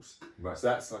intervals. Right. So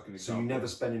that's like an example. So you never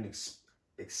spend an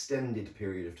extended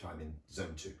period of time in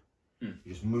zone 2.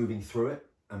 You're just moving through it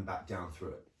and back down through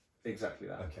it. Exactly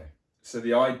that. Okay. So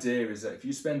the idea is that if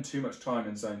you spend too much time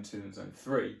in zone 2 and zone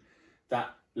 3,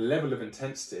 that level of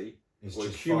intensity It's or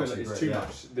just far it's great, too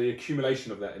much. The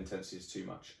accumulation of that intensity is too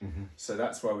much. Mm-hmm. So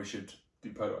that's why we should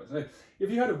do polarized. So,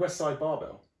 have you heard of West Side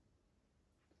Barbell?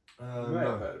 You may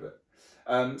have heard of it.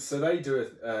 So they do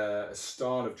a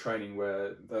style of training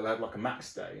where they'll have like a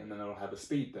max day, and then they'll have a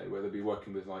speed day where they'll be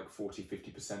working with like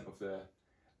 40-50% of their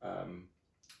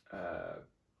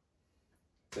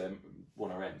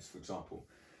 1RNs, for example.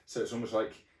 So it's almost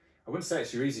like, I wouldn't say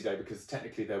it's your easy day because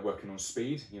technically they're working on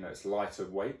speed. You know, it's lighter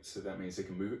weight, so that means they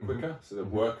can move it quicker. Mm-hmm. So they're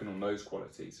working on those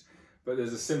qualities. But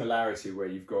there's a similarity where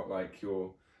you've got like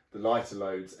the lighter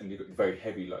loads and you've got the very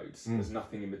heavy loads. There's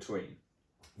nothing in between.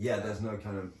 Yeah, there's no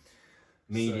kind of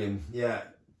medium.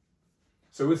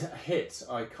 So with HIIT,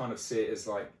 I kind of see it as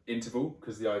like interval,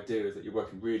 because the idea is that you're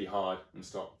working really hard and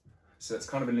stop. So it's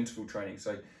kind of an interval training.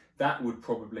 So that would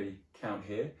probably count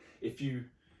here. If you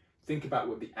think about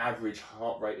what the average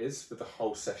heart rate is for the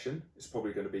whole session, it's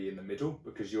probably going to be in the middle,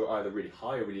 because you're either really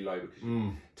high or really low, because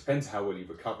it depends how well you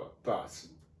recover. But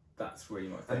that's where you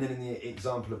might think. And then in the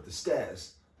example of the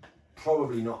stairs,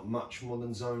 probably not much more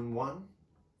than zone 1.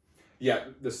 Yeah,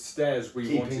 the stairs wanted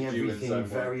you in zone 1. Keeping everything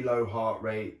very low heart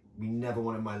rate. We never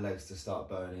wanted my legs to start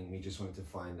burning. We just wanted to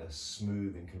find a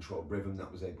smooth and controlled rhythm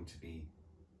that was able to be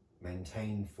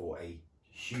maintained for a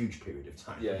huge period of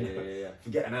time. Yeah.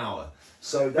 Forget an hour.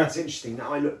 So that's interesting.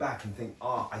 Now I look back and think,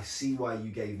 I see why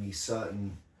you gave me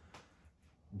certain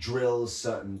drills,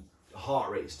 certain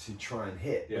heart rates to try and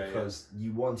hit, because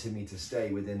you wanted me to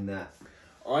stay within that.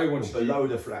 I wanted below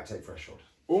the lactate threshold.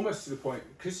 Almost to the point,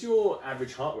 because your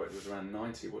average heart rate was around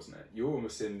 90, wasn't it? You're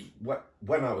almost in...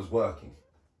 When I was working,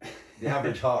 the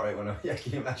average heart rate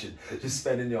can you imagine? Just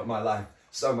spending my life,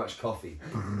 so much coffee.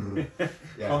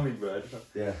 Hummingbird.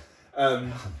 Yeah.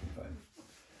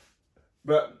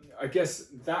 But I guess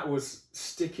that was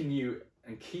sticking you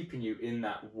and keeping you in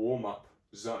that warm-up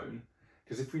zone,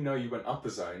 because if we know you went up a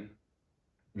zone,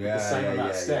 the same amount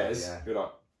of stairs, you're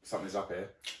like, something's up here.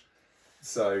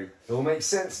 So... It all makes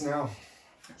sense now.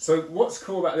 So what's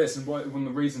cool about this, and one of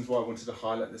the reasons why I wanted to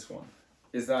highlight this one,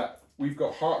 is that we've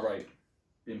got heart rate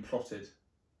being plotted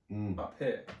up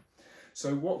here.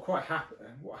 So what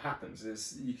happens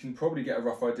is you can probably get a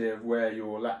rough idea of where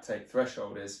your lactate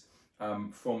threshold is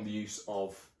from the use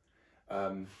of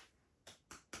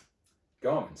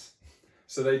Garmin's.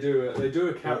 So they do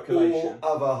a calculation.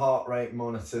 All other heart rate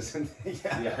monitors.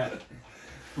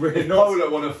 We're not. Polar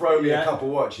want to throw me a couple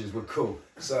watches. We're cool.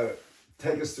 So.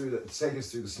 Take us through the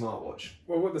smartwatch.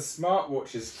 Well, what the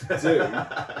smartwatches do...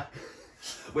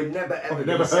 We'd never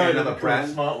ever say another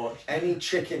brand. Smartwatch. Any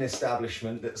chicken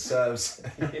establishment that serves,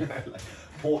 like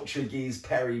Portuguese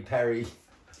peri.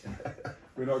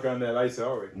 We're not going there later,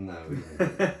 are we? No.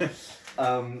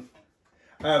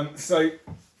 So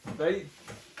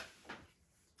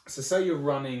say you're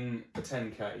running a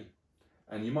 10k,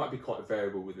 and you might be quite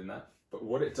variable within that. But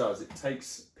what it does, it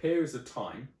takes periods of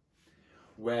time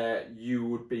where you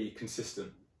would be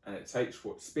consistent, and it takes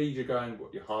what speed you're going,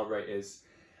 what your heart rate is,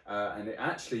 and it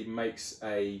actually makes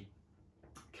a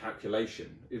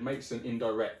calculation. It makes an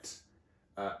indirect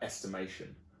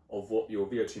estimation of what your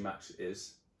VO2 max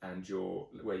is and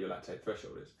where your lactate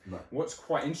threshold is. Right. What's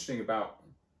quite interesting about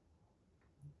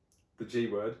the G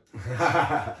word,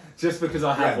 just because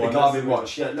I have one. The Garmin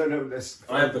watch. I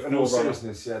have the in all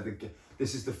seriousness.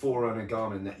 This is the Forerunner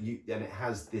Garmin and it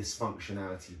has this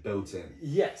functionality built in.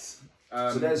 Yes.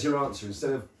 So there's your answer.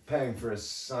 Instead of paying for a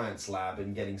science lab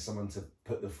and getting someone to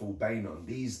put the full bane on,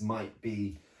 these might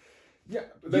be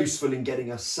useful in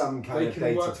getting us some kind of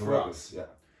data to work with. Yeah.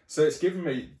 So it's given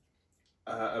me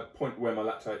a point where my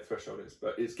lactate threshold is,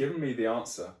 but it's given me the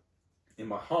answer in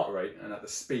my heart rate and at the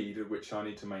speed at which I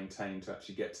need to maintain to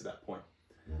actually get to that point.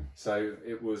 So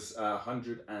it was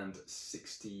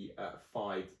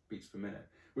 165 beats per minute,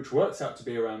 which works out to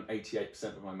be around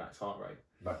 88% of my max heart rate.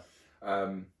 Right.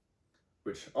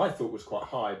 Which I thought was quite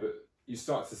high, but you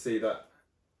start to see that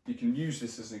you can use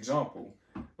this as an example.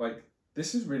 Like,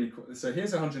 this is really cool. So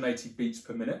here's 180 beats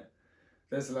per minute.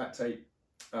 There's the lactate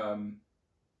turn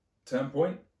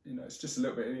point. It's just a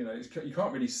little bit, you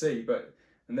can't really see,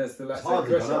 and there's the lactate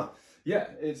threshold.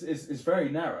 Yeah, it's very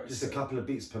narrow. Just a couple of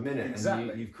beats per minute, exactly.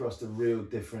 And you've crossed a real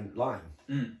different line.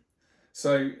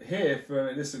 So here,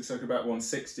 this looks like about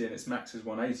 160 and its max is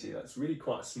 180. That's really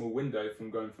quite a small window from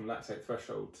going from lactate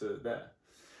threshold to there.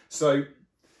 So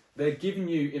they're giving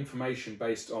you information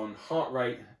based on heart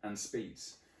rate and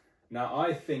speeds. Now,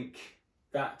 I think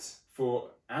that for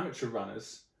amateur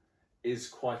runners is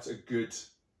quite a good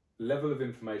level of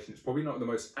information. It's probably not the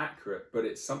most accurate, but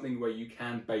it's something where you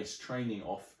can base training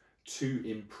off to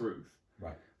improve,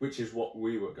 right? Which is what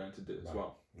we were going to do as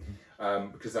well.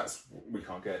 because we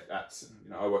can't get at.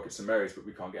 I work at St Mary's, but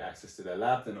we can't get access to their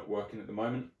lab. They're not working at the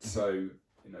moment, so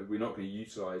we're not going to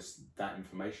utilise that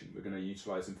information. We're going to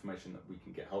utilise information that we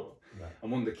can get hold of. Right.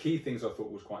 And one of the key things I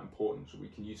thought was quite important was we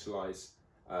can utilise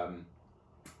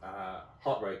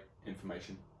heart rate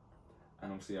information,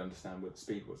 and obviously understand what the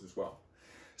speed was as well.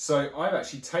 So I've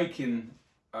actually taken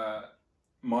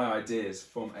my ideas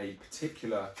from a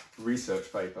particular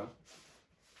research paper.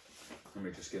 Let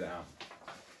me just get it out.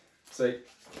 So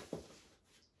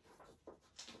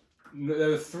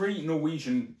there are 3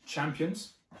 Norwegian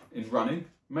champions in running,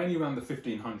 mainly around the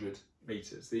 1500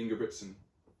 meters, the Ingebrigtsen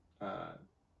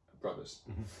brothers.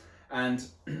 And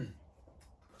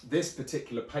this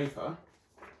particular paper,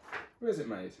 where is it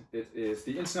made? It is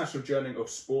the International Journal of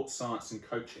Sports Science and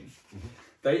Coaching.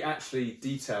 They actually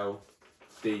detail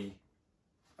the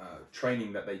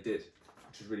training that they did,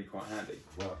 which is really quite handy.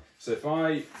 Wow. So if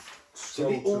I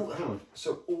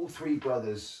So all 3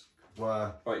 brothers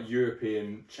were like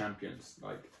European champions,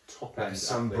 like top end.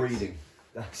 Some breeding.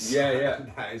 Yeah.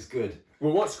 That is good.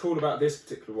 Well, what's cool about this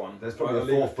particular one? There's probably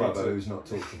a 4th brother who's not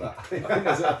talked about.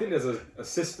 I think there's a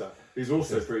sister who's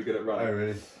also pretty good at running. Oh,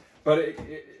 really? But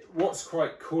what's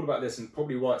quite cool about this, and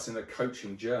probably why it's in a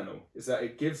coaching journal, is that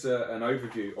it gives an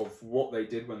overview of what they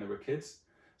did when they were kids.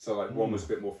 So like one was a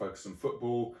bit more focused on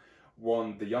football.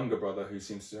 One, the younger brother, who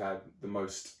seems to have the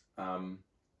most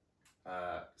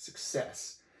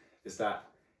success, is that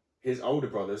his older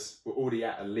brothers were already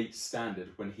at elite standard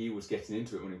when he was getting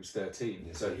into it when he was 13.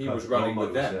 Yeah, so he was running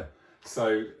with them. Yeah.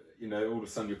 So, all of a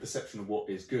sudden your perception of what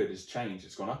is good has changed.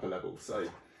 It's gone up a level. So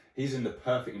he's in the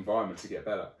perfect environment to get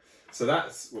better. So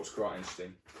that's what's quite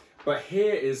interesting. But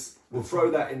here is... We'll throw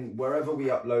that in wherever we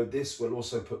upload this. We'll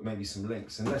also put maybe some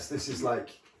links. Unless this is like...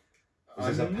 This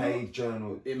is a paid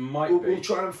journal. It might be. We'll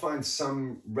try and find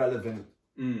some relevant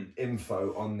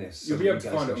info on this. You'll be able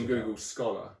to find it on Google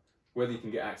Scholar. Whether you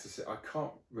can get access to it, I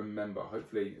can't remember.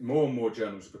 Hopefully, more and more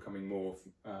journals are becoming more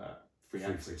free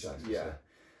access. Yeah.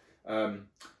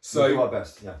 So we'll do our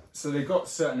best. Yeah. So they've got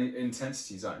certain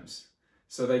intensity zones.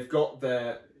 So they've got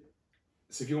their.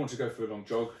 So if you want to go for a long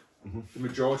jog, the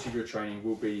majority of your training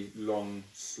will be long,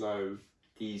 slow,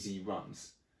 easy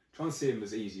runs. Try and see them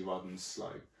as easy rather than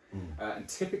slow. And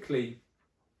typically,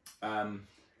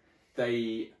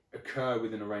 they occur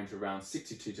within a range of around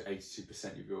 62 to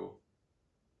 82% of your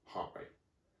heart rate.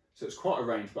 So it's quite a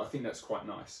range, but I think that's quite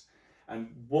nice. And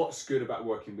what's good about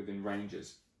working within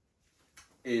ranges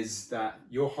is that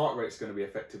your heart rate is going to be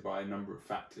affected by a number of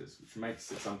factors, which makes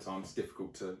it sometimes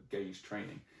difficult to gauge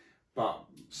training. But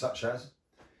such as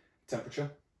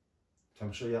temperature,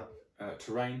 yeah,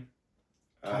 terrain,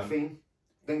 caffeine,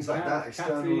 things like that.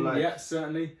 External, caffeine, yeah,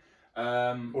 certainly.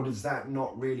 Or does that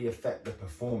not really affect the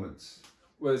performance?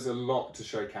 Well, there's a lot to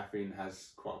show caffeine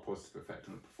has quite a positive effect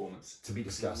on the performance. To be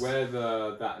discussed.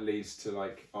 Whether that leads to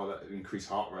that increased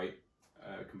heart rate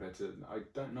compared to, I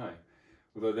don't know.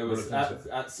 Although there was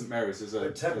at St Mary's, there's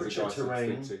a temperature,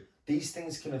 terrain. These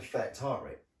things can affect heart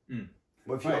rate.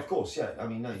 Well, of course, yeah. I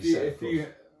mean, no, you said, of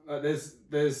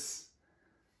course.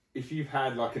 If you've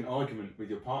had like an argument with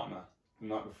your partner the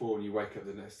night before and you wake up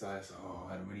the next day, it's like,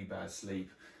 I had a really bad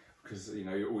sleep. Because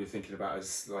all you're thinking about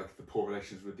is like the poor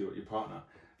relations with your partner.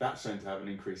 That's shown to have an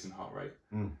increase in heart rate.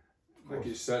 Like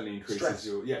it certainly increases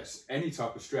stress. Any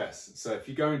type of stress. So if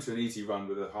you go into an easy run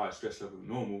with a higher stress level than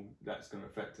normal, that's going to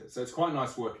affect it. So it's quite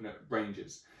nice working at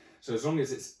ranges. So as long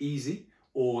as it's easy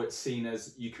or it's seen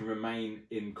as you can remain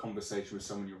in conversation with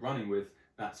someone you're running with,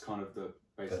 that's kind of the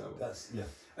base level.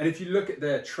 And if you look at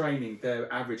their training,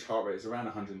 their average heart rate is around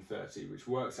 130, which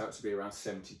works out to be around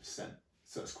 70%.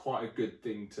 So it's quite a good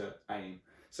thing to aim.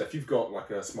 So if you've got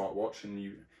like a smartwatch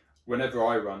and whenever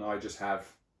I run, I just have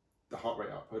the heart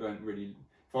rate up. I don't really,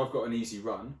 if I've got an easy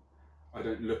run, I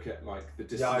don't look at like the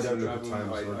distance. I don't look at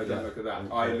times. I don't look at that.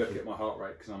 I look at my heart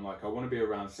rate because I'm like, I want to be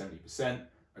around 70%.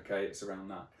 Okay, it's around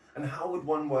that. And how would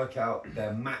one work out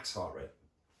their max heart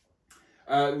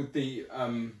rate? With the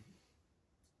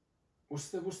what's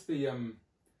the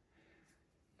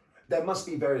There must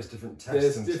be various different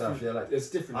tests and stuff. Yeah, there's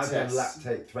different tests. I've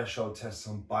done lactate threshold tests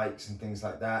on bikes and things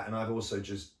like that, and I've also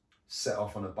just set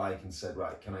off on a bike and said,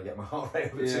 right, can I get my heart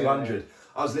rate over 200? Yeah.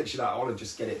 I was literally like, I want to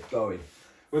just get it going.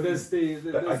 Well, there's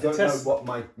but I don't know what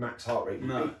my max heart rate would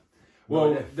be.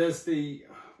 Well, there's the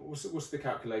what's the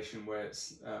calculation where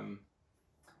it's is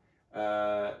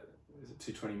it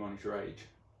 220 minus your age?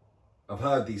 I've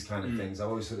heard these kind of things. I've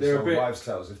always heard of some wives'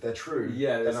 tales. If they're true,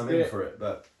 then I'm in for it.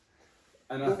 But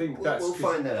and I think we'll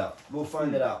find that out. We'll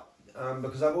find it out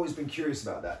because I've always been curious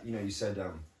about that. You said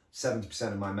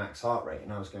 70% of my max heart rate,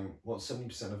 and I was going, what's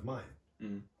 70% of mine?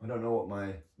 I don't know what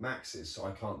my max is, so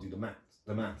I can't do the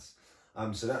the maths.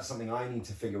 So that's something I need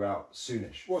to figure out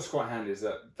soonish. What's quite handy is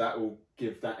that will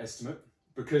give that estimate,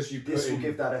 because you This will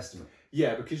give that estimate.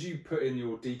 Yeah, because you put in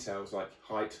your details like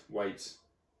height, weight,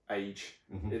 age.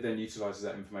 It then utilises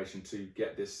that information to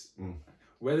get this.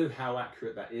 Whether how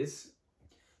accurate that is,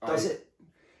 does it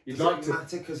matter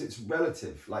because it's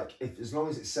relative? Like, if as long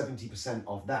as it's 70%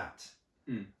 of that.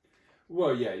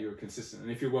 Well, yeah, you're consistent,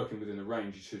 and if you're working within a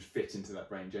range, you should fit into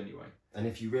that range anyway. And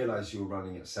if you realise you're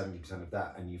running at 70% of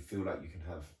that, and you feel like you can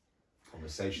have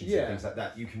conversations and things like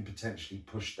that, you can potentially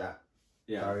push that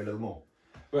barrier a little more.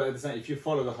 But at the same, if you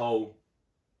follow the whole,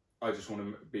 I just want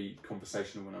to be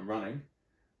conversational when I'm running,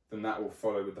 then that will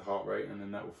follow with the heart rate, and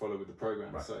then that will follow with the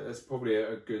program. Right. So that's probably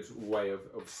a good way of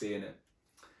seeing it.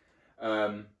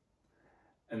 And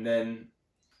then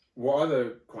what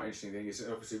other quite interesting thing is,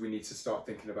 obviously we need to start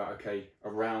thinking about, okay,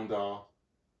 around our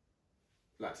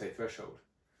lactate threshold.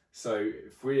 So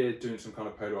if we're doing some kind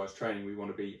of polarized training, we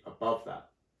want to be above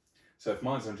that. So if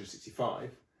mine's 165,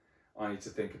 I need to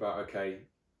think about, okay,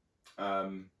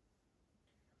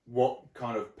 what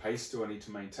kind of pace do I need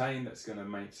to maintain that's going to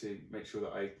make sure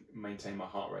that I maintain my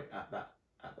heart rate at that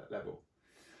level.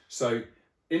 So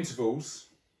intervals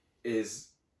is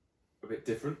a bit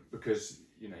different, because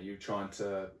you're trying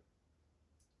to,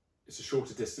 it's a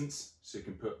shorter distance, so you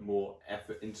can put more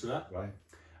effort into that. Right.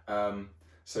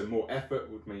 So more effort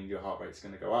would mean your heart rate's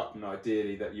going to go up, and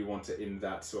ideally that you want it in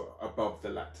that sort of above the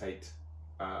lactate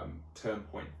turn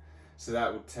point. So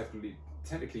that would technically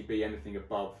be anything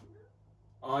above,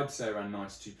 I'd say, around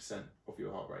 92% of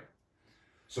your heart rate.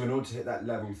 So in order to hit that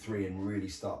level 3 and really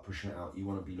start pushing it out, you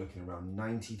want to be looking around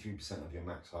 93% of your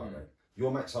max heart rate.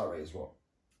 Your max heart rate is what?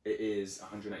 It is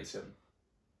 187.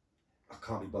 I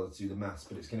can't be bothered to do the maths,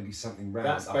 but it's going to be something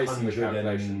around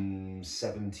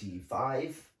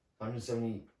 175,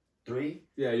 173.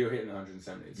 Yeah, you're hitting the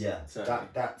 170s. Yeah,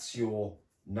 that's your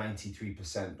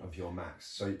 93% of your max.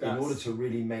 So in order to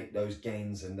really make those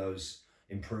gains and those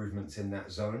improvements in that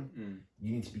zone,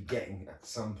 you need to be getting at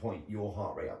some point your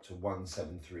heart rate up to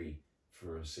 173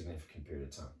 for a significant period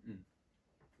of time.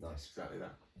 Nice. Exactly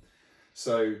that.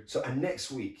 So and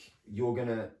next week you're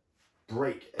gonna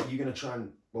try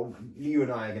and, well, you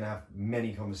and I are gonna have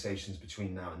many conversations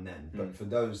between now and then, but for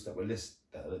those that are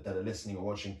listening or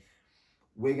watching,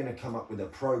 we're gonna come up with a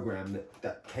program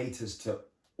that caters to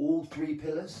all 3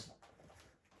 pillars.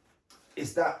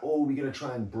 Is that all? We're going to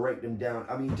try and break them down?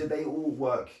 I mean, do they all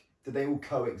work? Do they all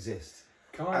coexist?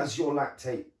 As your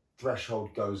lactate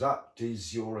threshold goes up,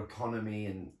 does your economy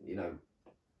and,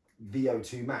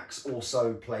 VO2 max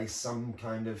also play some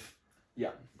kind of...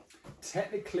 Yeah.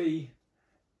 Technically,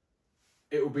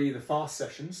 it will be the fast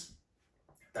sessions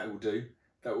that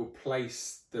will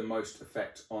place the most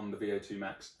effect on the VO2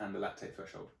 max and the lactate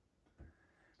threshold.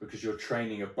 Because you're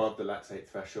training above the lactate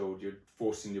threshold, you're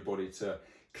forcing your body to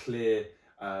clear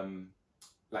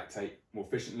lactate more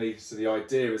efficiently. So the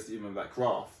idea is that, remember that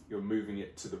graph, you're moving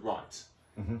it to the right.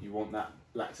 You want that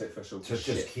lactate threshold to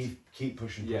just keep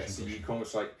pushing. Yeah, so you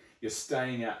almost like you're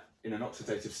staying in an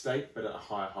oxidative state, but at a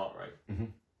higher heart rate.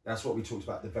 That's what we talked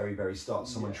about at the very, very start.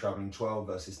 Someone traveling 12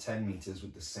 versus 10 meters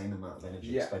with the same amount of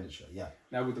energy expenditure. Yeah.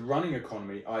 Now with the running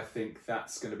economy, I think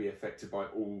that's going to be affected by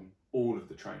all of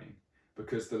the training,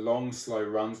 because the long, slow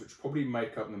runs, which probably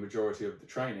make up the majority of the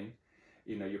training,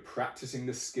 you're practicing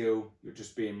the skill, you're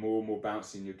just being more and more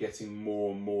bouncy, and you're getting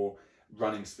more and more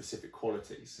running specific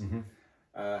qualities.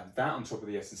 That on top of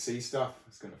the S&C stuff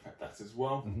is going to affect that as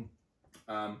well.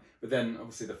 But then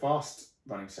obviously the fast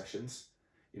running sessions,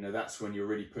 that's when you're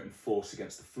really putting force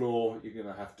against the floor. You're going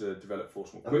to have to develop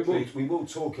force more quickly. We will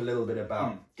talk a little bit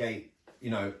about gait,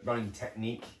 running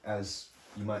technique, as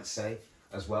you might say,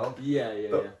 as well.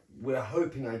 But we're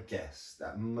hoping, I guess,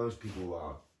 that most people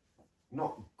are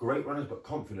not great runners, but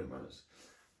confident runners,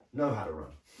 know how to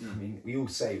run. I mean, we all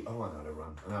say, oh, I know how to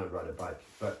run, I know how to ride a bike,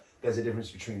 but there's a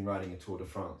difference between riding a Tour de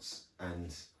France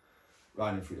and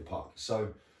riding through the park.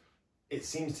 So it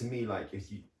seems to me like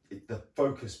the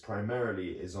focus primarily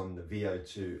is on the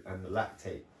VO2 and the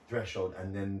lactate threshold,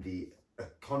 and then the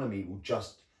economy will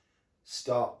just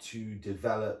start to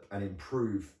develop and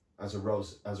improve as a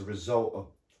result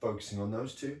of focusing on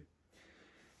those two.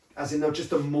 As in,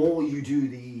 just the more you do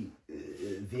the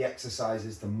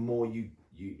exercises, the more you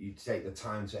take the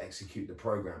time to execute the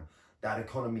program, that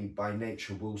economy by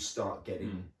nature will start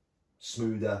getting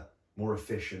smoother, more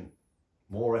efficient,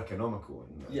 more economical,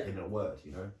 in a word,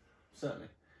 Certainly.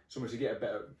 It's almost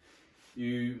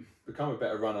you become a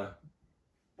better runner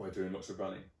by doing lots of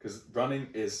running, because running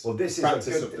is this is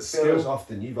practice of the skill.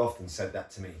 You've often said that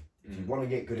to me. If you want to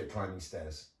get good at climbing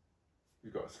stairs,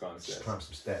 You've got to climb the Just stairs. climb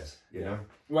some stairs, you know?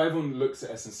 Well, everyone looks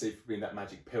at S&C for being that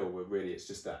magic pill, where really it's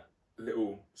just that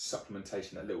little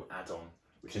supplementation, that little add-on,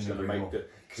 which is going to make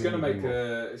it's going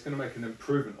to make an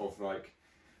improvement of like,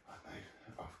 I don't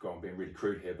know, I've gone being really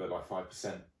crude here, but like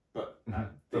 5%. But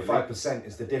the 5%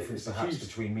 is the difference perhaps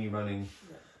between me running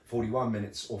 41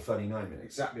 minutes or 39 minutes.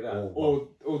 Exactly that. Or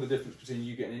the difference between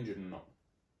you getting injured and not.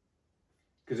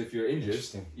 Because if you're injured,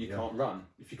 you can't run.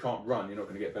 If you can't run, you're not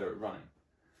going to get better at running.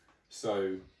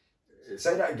 So...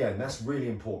 Say that again. That's really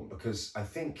important, because I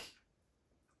think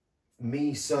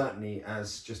me, certainly,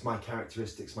 as just my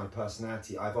characteristics, my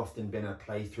personality, I've often been a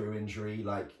play-through injury,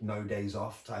 like no days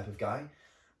off type of guy.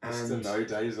 And it's the no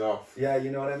days off. Yeah, you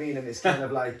know what I mean? And it's kind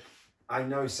of like, I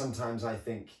know sometimes I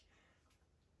think,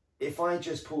 if I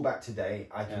just pull back today,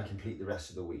 I can complete the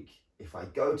rest of the week. If I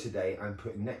go today, I'm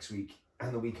putting next week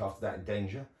and the week after that in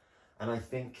danger. And I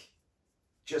think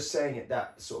just saying it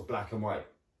that sort of black and white,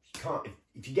 you can't,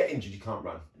 if you get injured, you can't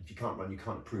run. If you can't run, you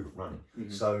can't improve at running.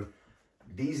 Mm-hmm. So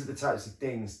these are the types of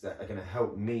things that are going to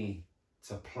help me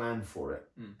to plan for it.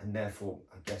 And therefore,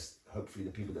 I guess, hopefully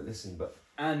the people that listen,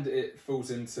 And it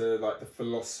falls into like the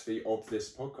philosophy of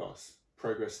this podcast,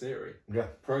 progress theory. Yeah.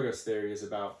 Progress theory is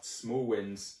about small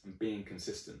wins and being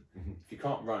consistent. Mm-hmm. If you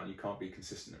can't run, you can't be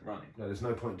consistent at running. No, there's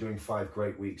no point doing 5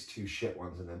 great weeks, 2 shit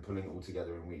ones, and then pulling it all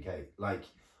together in week 8. Like,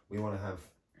 we want to have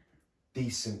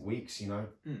decent weeks, you know,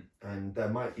 and there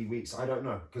might be weeks, I don't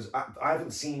know, because I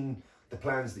haven't seen the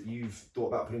plans that you've thought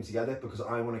about putting together, because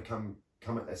I want to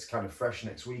come at this kind of fresh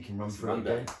next week and run through it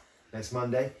again next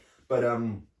Monday. But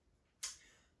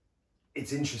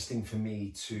it's interesting for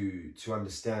me to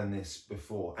understand this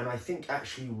before, and I think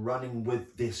actually running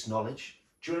with this knowledge,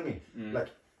 do you know what I mean? Like,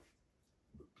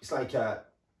 it's like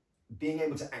being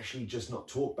able to actually just not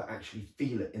talk but actually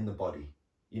feel it in the body,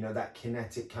 you know, that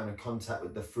kinetic kind of contact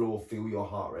with the floor, feel your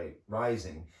heart rate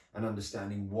rising and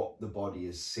understanding what the body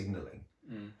is signaling.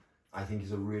 I think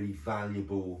is a really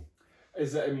valuable...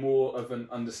 Is that more of an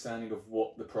understanding of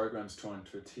what the program's trying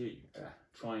to achieve?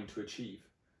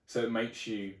 So it makes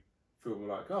you feel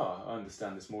like, oh, I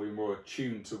understand this more. You're more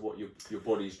attuned to what your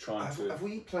body's trying to... Have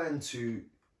we planned to...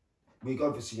 We're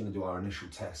obviously going to do our initial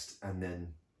test and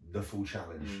then the full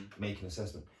challenge, make an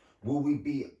assessment. Will we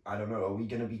be, I don't know, are we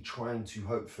going to be trying to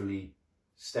hopefully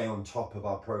stay on top of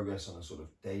our progress on a sort of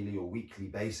daily or weekly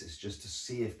basis, just to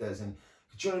see if there's an...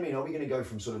 Do you know what I mean? Are we going to go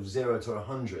from sort of 0 to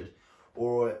 100,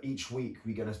 or each week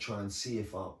we're going to try and see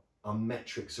if our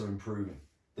metrics are improving?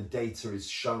 The data is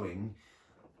showing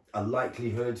a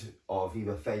likelihood of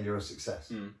either failure or success.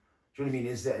 Do you know what I mean?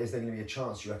 Is there going to be a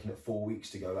chance, you reckon, at 4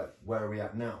 weeks to go, like, where are we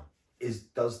at now?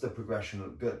 Does the progression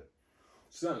look good?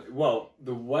 Certainly. Well,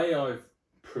 the way I've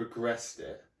progressed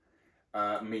it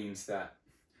means that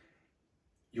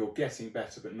you're getting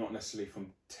better, but not necessarily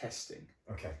from testing.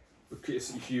 Okay.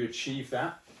 Because if you achieve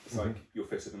that, it's like you're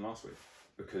fitter than last week,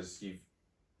 because you've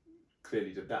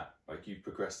clearly did that. Like, you've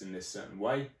progressed in this certain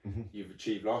way. You've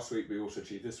achieved last week, but you also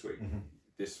achieved this week.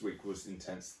 This week was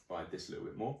intense by this little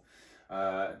bit more.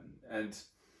 And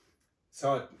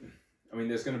so, I mean,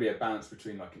 there's going to be a balance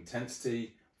between like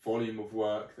intensity, volume of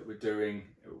work that we're doing.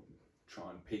 It'll try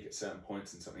and peak at certain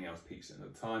points and something else peaks at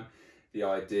another time. The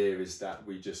idea is that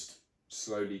we just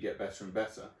slowly get better and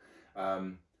better.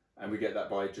 And we get that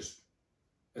by just,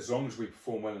 as long as we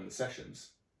perform well in the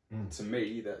sessions, to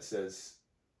me, that says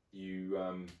we've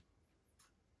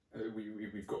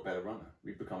got a better runner.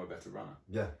 We've become a better runner.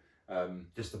 Yeah.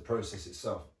 Just the process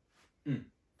itself.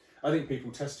 I think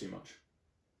people test too much.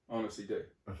 I honestly do.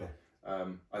 Okay.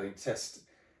 I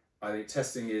think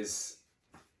testing is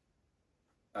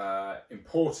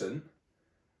important,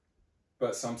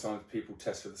 but sometimes people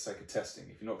test for the sake of testing.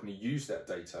 If you're not going to use that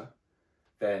data,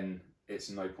 then it's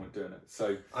no point doing it.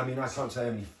 So, I mean, I can't tell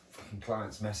how many fucking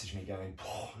clients message me going,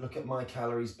 oh, look at my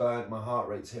calories burnt, my heart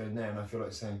rate's here and there, and I feel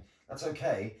like saying, that's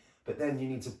okay, but then you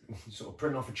need to sort of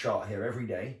print off a chart here every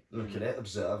day, look at it,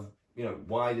 observe, you know,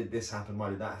 why did this happen,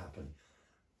 why did that happen?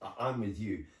 I'm with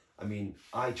you. I mean,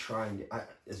 I try and,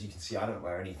 as you can see, I don't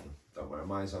wear anything, don't wear a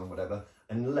MyZone, whatever,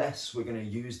 unless we're going to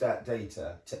use that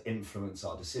data to influence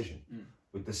our decision.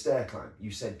 With the stair climb,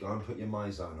 you said, go and put your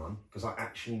MyZone on, because I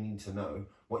actually need to know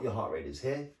what your heart rate is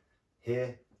here,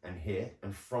 here, and here,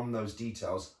 and from those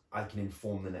details, I can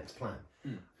inform the next plan.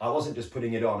 I wasn't just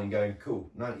putting it on and going, cool,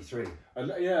 93. A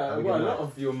lot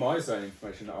of your MyZone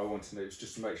information that I wanted to know was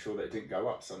just to make sure that it didn't go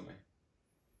up suddenly.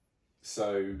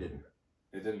 So it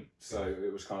didn't. So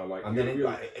it was kind of like... And then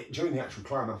during the actual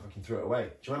climb, I fucking threw it away.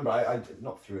 Do you remember? I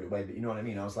not threw it away, but you know what I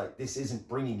mean? I was like, this isn't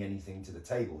bringing anything to the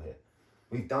table here.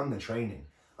 We've done the training.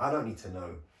 I don't need to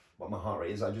know what my heart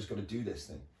rate is. I just got to do this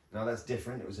thing. Now that's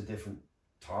different. It was a different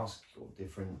task or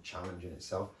different challenge in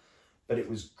itself, but it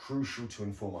was crucial to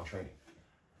inform our training.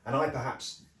 And I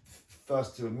perhaps,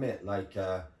 first to admit,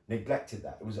 neglected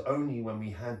that. It was only when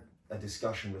we had a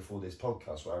discussion before this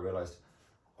podcast where I realized,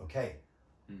 okay,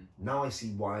 now I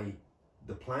see why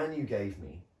the plan you gave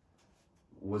me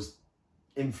was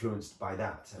influenced by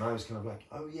that. And I was kind of like,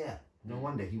 oh yeah, no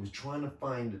wonder. He was trying to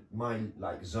find my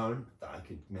zone that I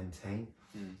could maintain.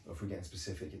 Or if we're getting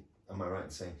specific, am I right in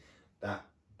saying that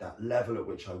level at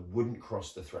which I wouldn't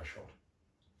cross the threshold?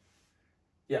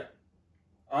 Yeah.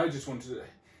 I just wanted to,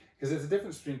 because there's a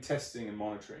difference between testing and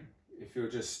monitoring. If you're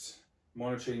just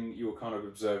monitoring, you're kind of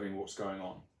observing what's going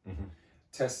on.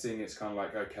 Testing, it's kind of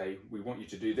like, okay, we want you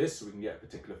to do this so we can get a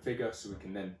particular figure so we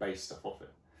can then base stuff off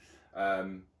it.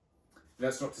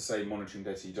 That's not to say monitoring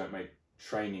data, you don't make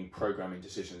training programming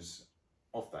decisions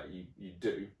off that. You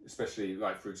do, especially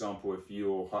for example, if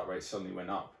your heart rate suddenly went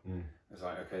up, it's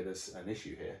like, okay, there's an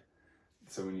issue here.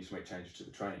 So we need to make changes to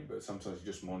the training, but sometimes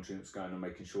you're just monitoring what's going on,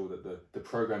 making sure that the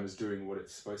program is doing what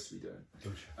it's supposed to be doing.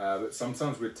 Gotcha. But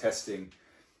sometimes with testing,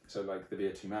 so like the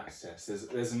VO2 max test,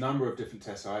 there's a number of different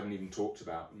tests I haven't even talked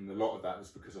about, and a lot of that was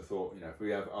because I thought, if we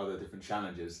have other different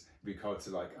challenges, it'd be hard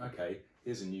to okay,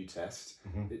 here's a new test,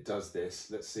 it does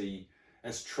this,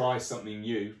 let's try something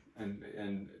new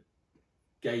and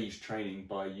gauge training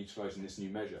by utilising this new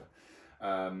measure.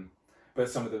 But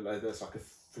some of them, there's like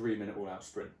a 3-minute all-out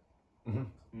sprint,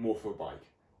 more for a bike,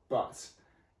 but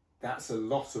that's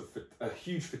a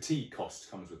huge fatigue cost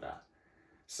comes with that.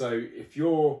 So if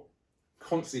you're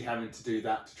constantly having to do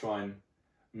that to try and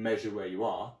measure where you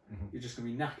are, you're just going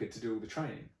to be knackered to do all the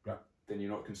training. Yeah. Then you're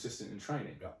not consistent in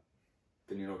training. Yeah.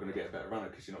 Then you're not going to get a better runner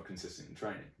because you're not consistent in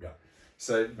training. Yeah.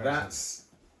 So that's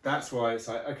why it's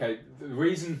like, okay, the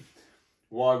reason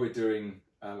why we're doing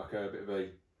a bit of a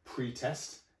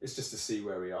pre-test is just to see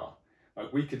where we are.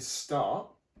 We could start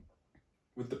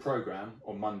with the program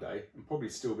on Monday and probably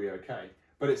still be okay,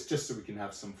 but it's just so we can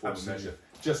have some form of measure,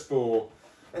 just for.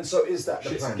 And so is that the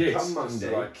shits plan? and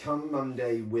gigs, Come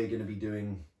Monday, we're going to be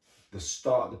doing the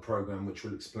start of the program, which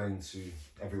we'll explain to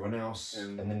everyone else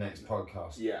in the next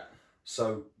podcast. Yeah.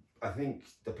 So I think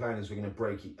the plan is we're going to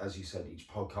break, as you said, each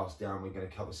podcast down. We're going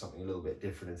to cover something a little bit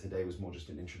different. And today was more just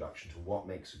an introduction to what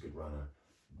makes a good runner,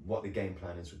 what the game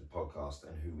plan is with the podcast,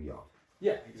 and who we are.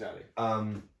 Yeah, exactly.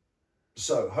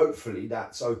 So hopefully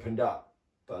that's opened up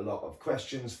a lot of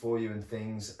questions for you and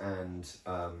things, and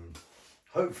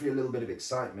hopefully a little bit of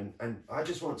excitement. And I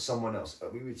just want someone else.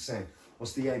 We were saying,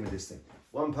 what's the aim of this thing?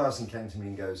 One person came to me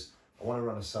and goes, I want to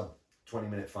run a sub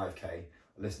 20-minute 5K. I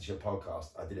listened to your podcast.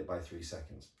 I did it by 3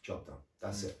 seconds. Job done.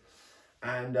 That's it.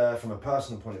 And from a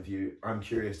personal point of view, I'm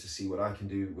curious to see what I can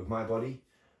do with my body,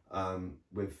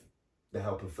 with the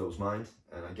help of Phil's mind.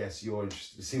 And I guess you're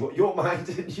interested to see what your mind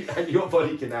and your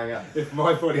body can hang out. If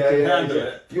my body can handle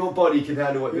it. If your body can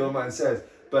handle what your mind says.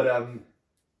 But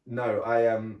no,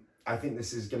 I think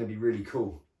this is going to be really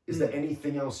cool. Is there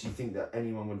anything else you think that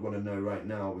anyone would want to know right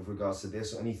now with regards to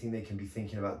this, or anything they can be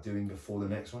thinking about doing before the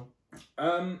next one?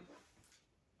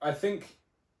 I think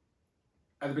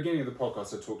at the beginning of the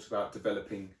podcast, I talked about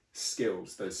developing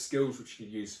skills, those skills which you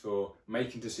use for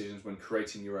making decisions when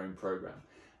creating your own program.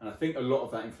 And I think a lot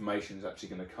of that information is actually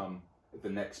going to come at the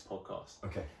next podcast.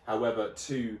 Okay. However,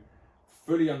 to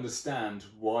fully understand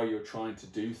why you're trying to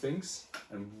do things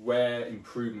and where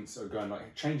improvements are going,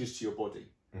 like changes to your body,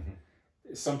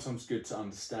 it's sometimes good to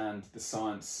understand the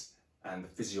science and the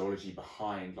physiology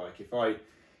behind, like if I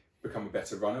become a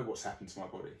better runner, what's happened to my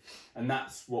body? And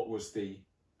that's what was the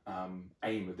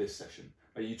aim of this session.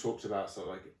 You talked about sort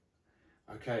of like,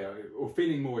 okay, or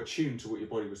feeling more attuned to what your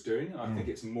body was doing. I think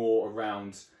it's more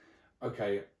around,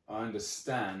 okay, I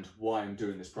understand why I'm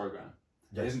doing this program.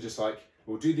 Yes. It isn't just like,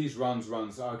 we'll do these runs,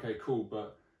 okay, cool,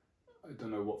 but I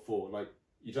don't know what for. Like,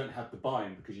 you don't have the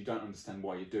buy-in because you don't understand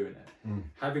why you're doing it.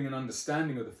 Having an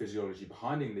understanding of the physiology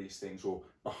behind these things, or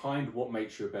behind what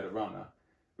makes you a better runner,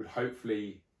 would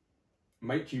hopefully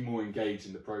make you more engaged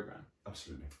in the program.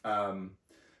 Absolutely.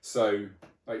 So,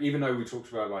 like, even though we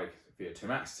talked about like VO2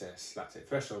 max tests, lactate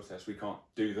threshold tests, we can't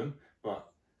do them, but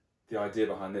the idea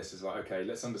behind this is like, okay,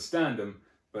 let's understand them,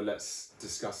 but let's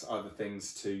discuss other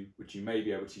things too, which you may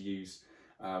be able to use,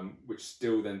 which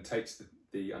still then takes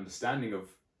the understanding of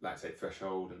lactate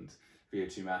threshold and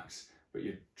VO2 max, but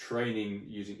you're training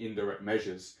using indirect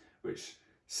measures, which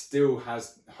still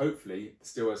has, hopefully,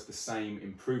 still has the same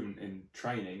improvement in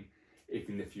training,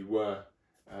 even if you were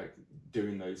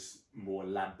doing those more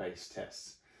lab-based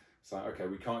tests. It's like, okay,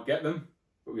 we can't get them,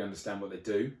 but we understand what they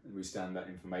do, and we understand that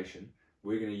information.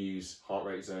 We're going to use heart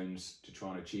rate zones to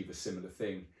try and achieve a similar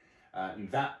thing, and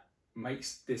that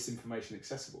makes this information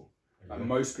accessible. Like,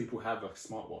 most people have a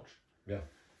smartwatch. Yeah.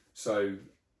 So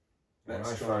An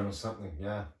iPhone or something.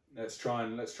 Yeah. Let's try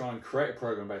and create a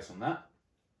program based on that,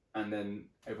 and then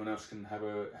everyone else can have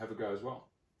a go as well.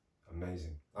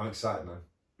 Amazing. I'm excited, man.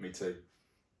 Me too.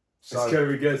 So, it's going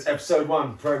to be good. Episode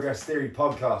 1, Progress Theory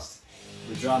Podcast.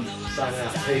 We're done. Signing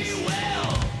out. Peace.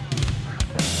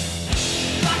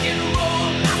 Rock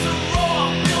and roll.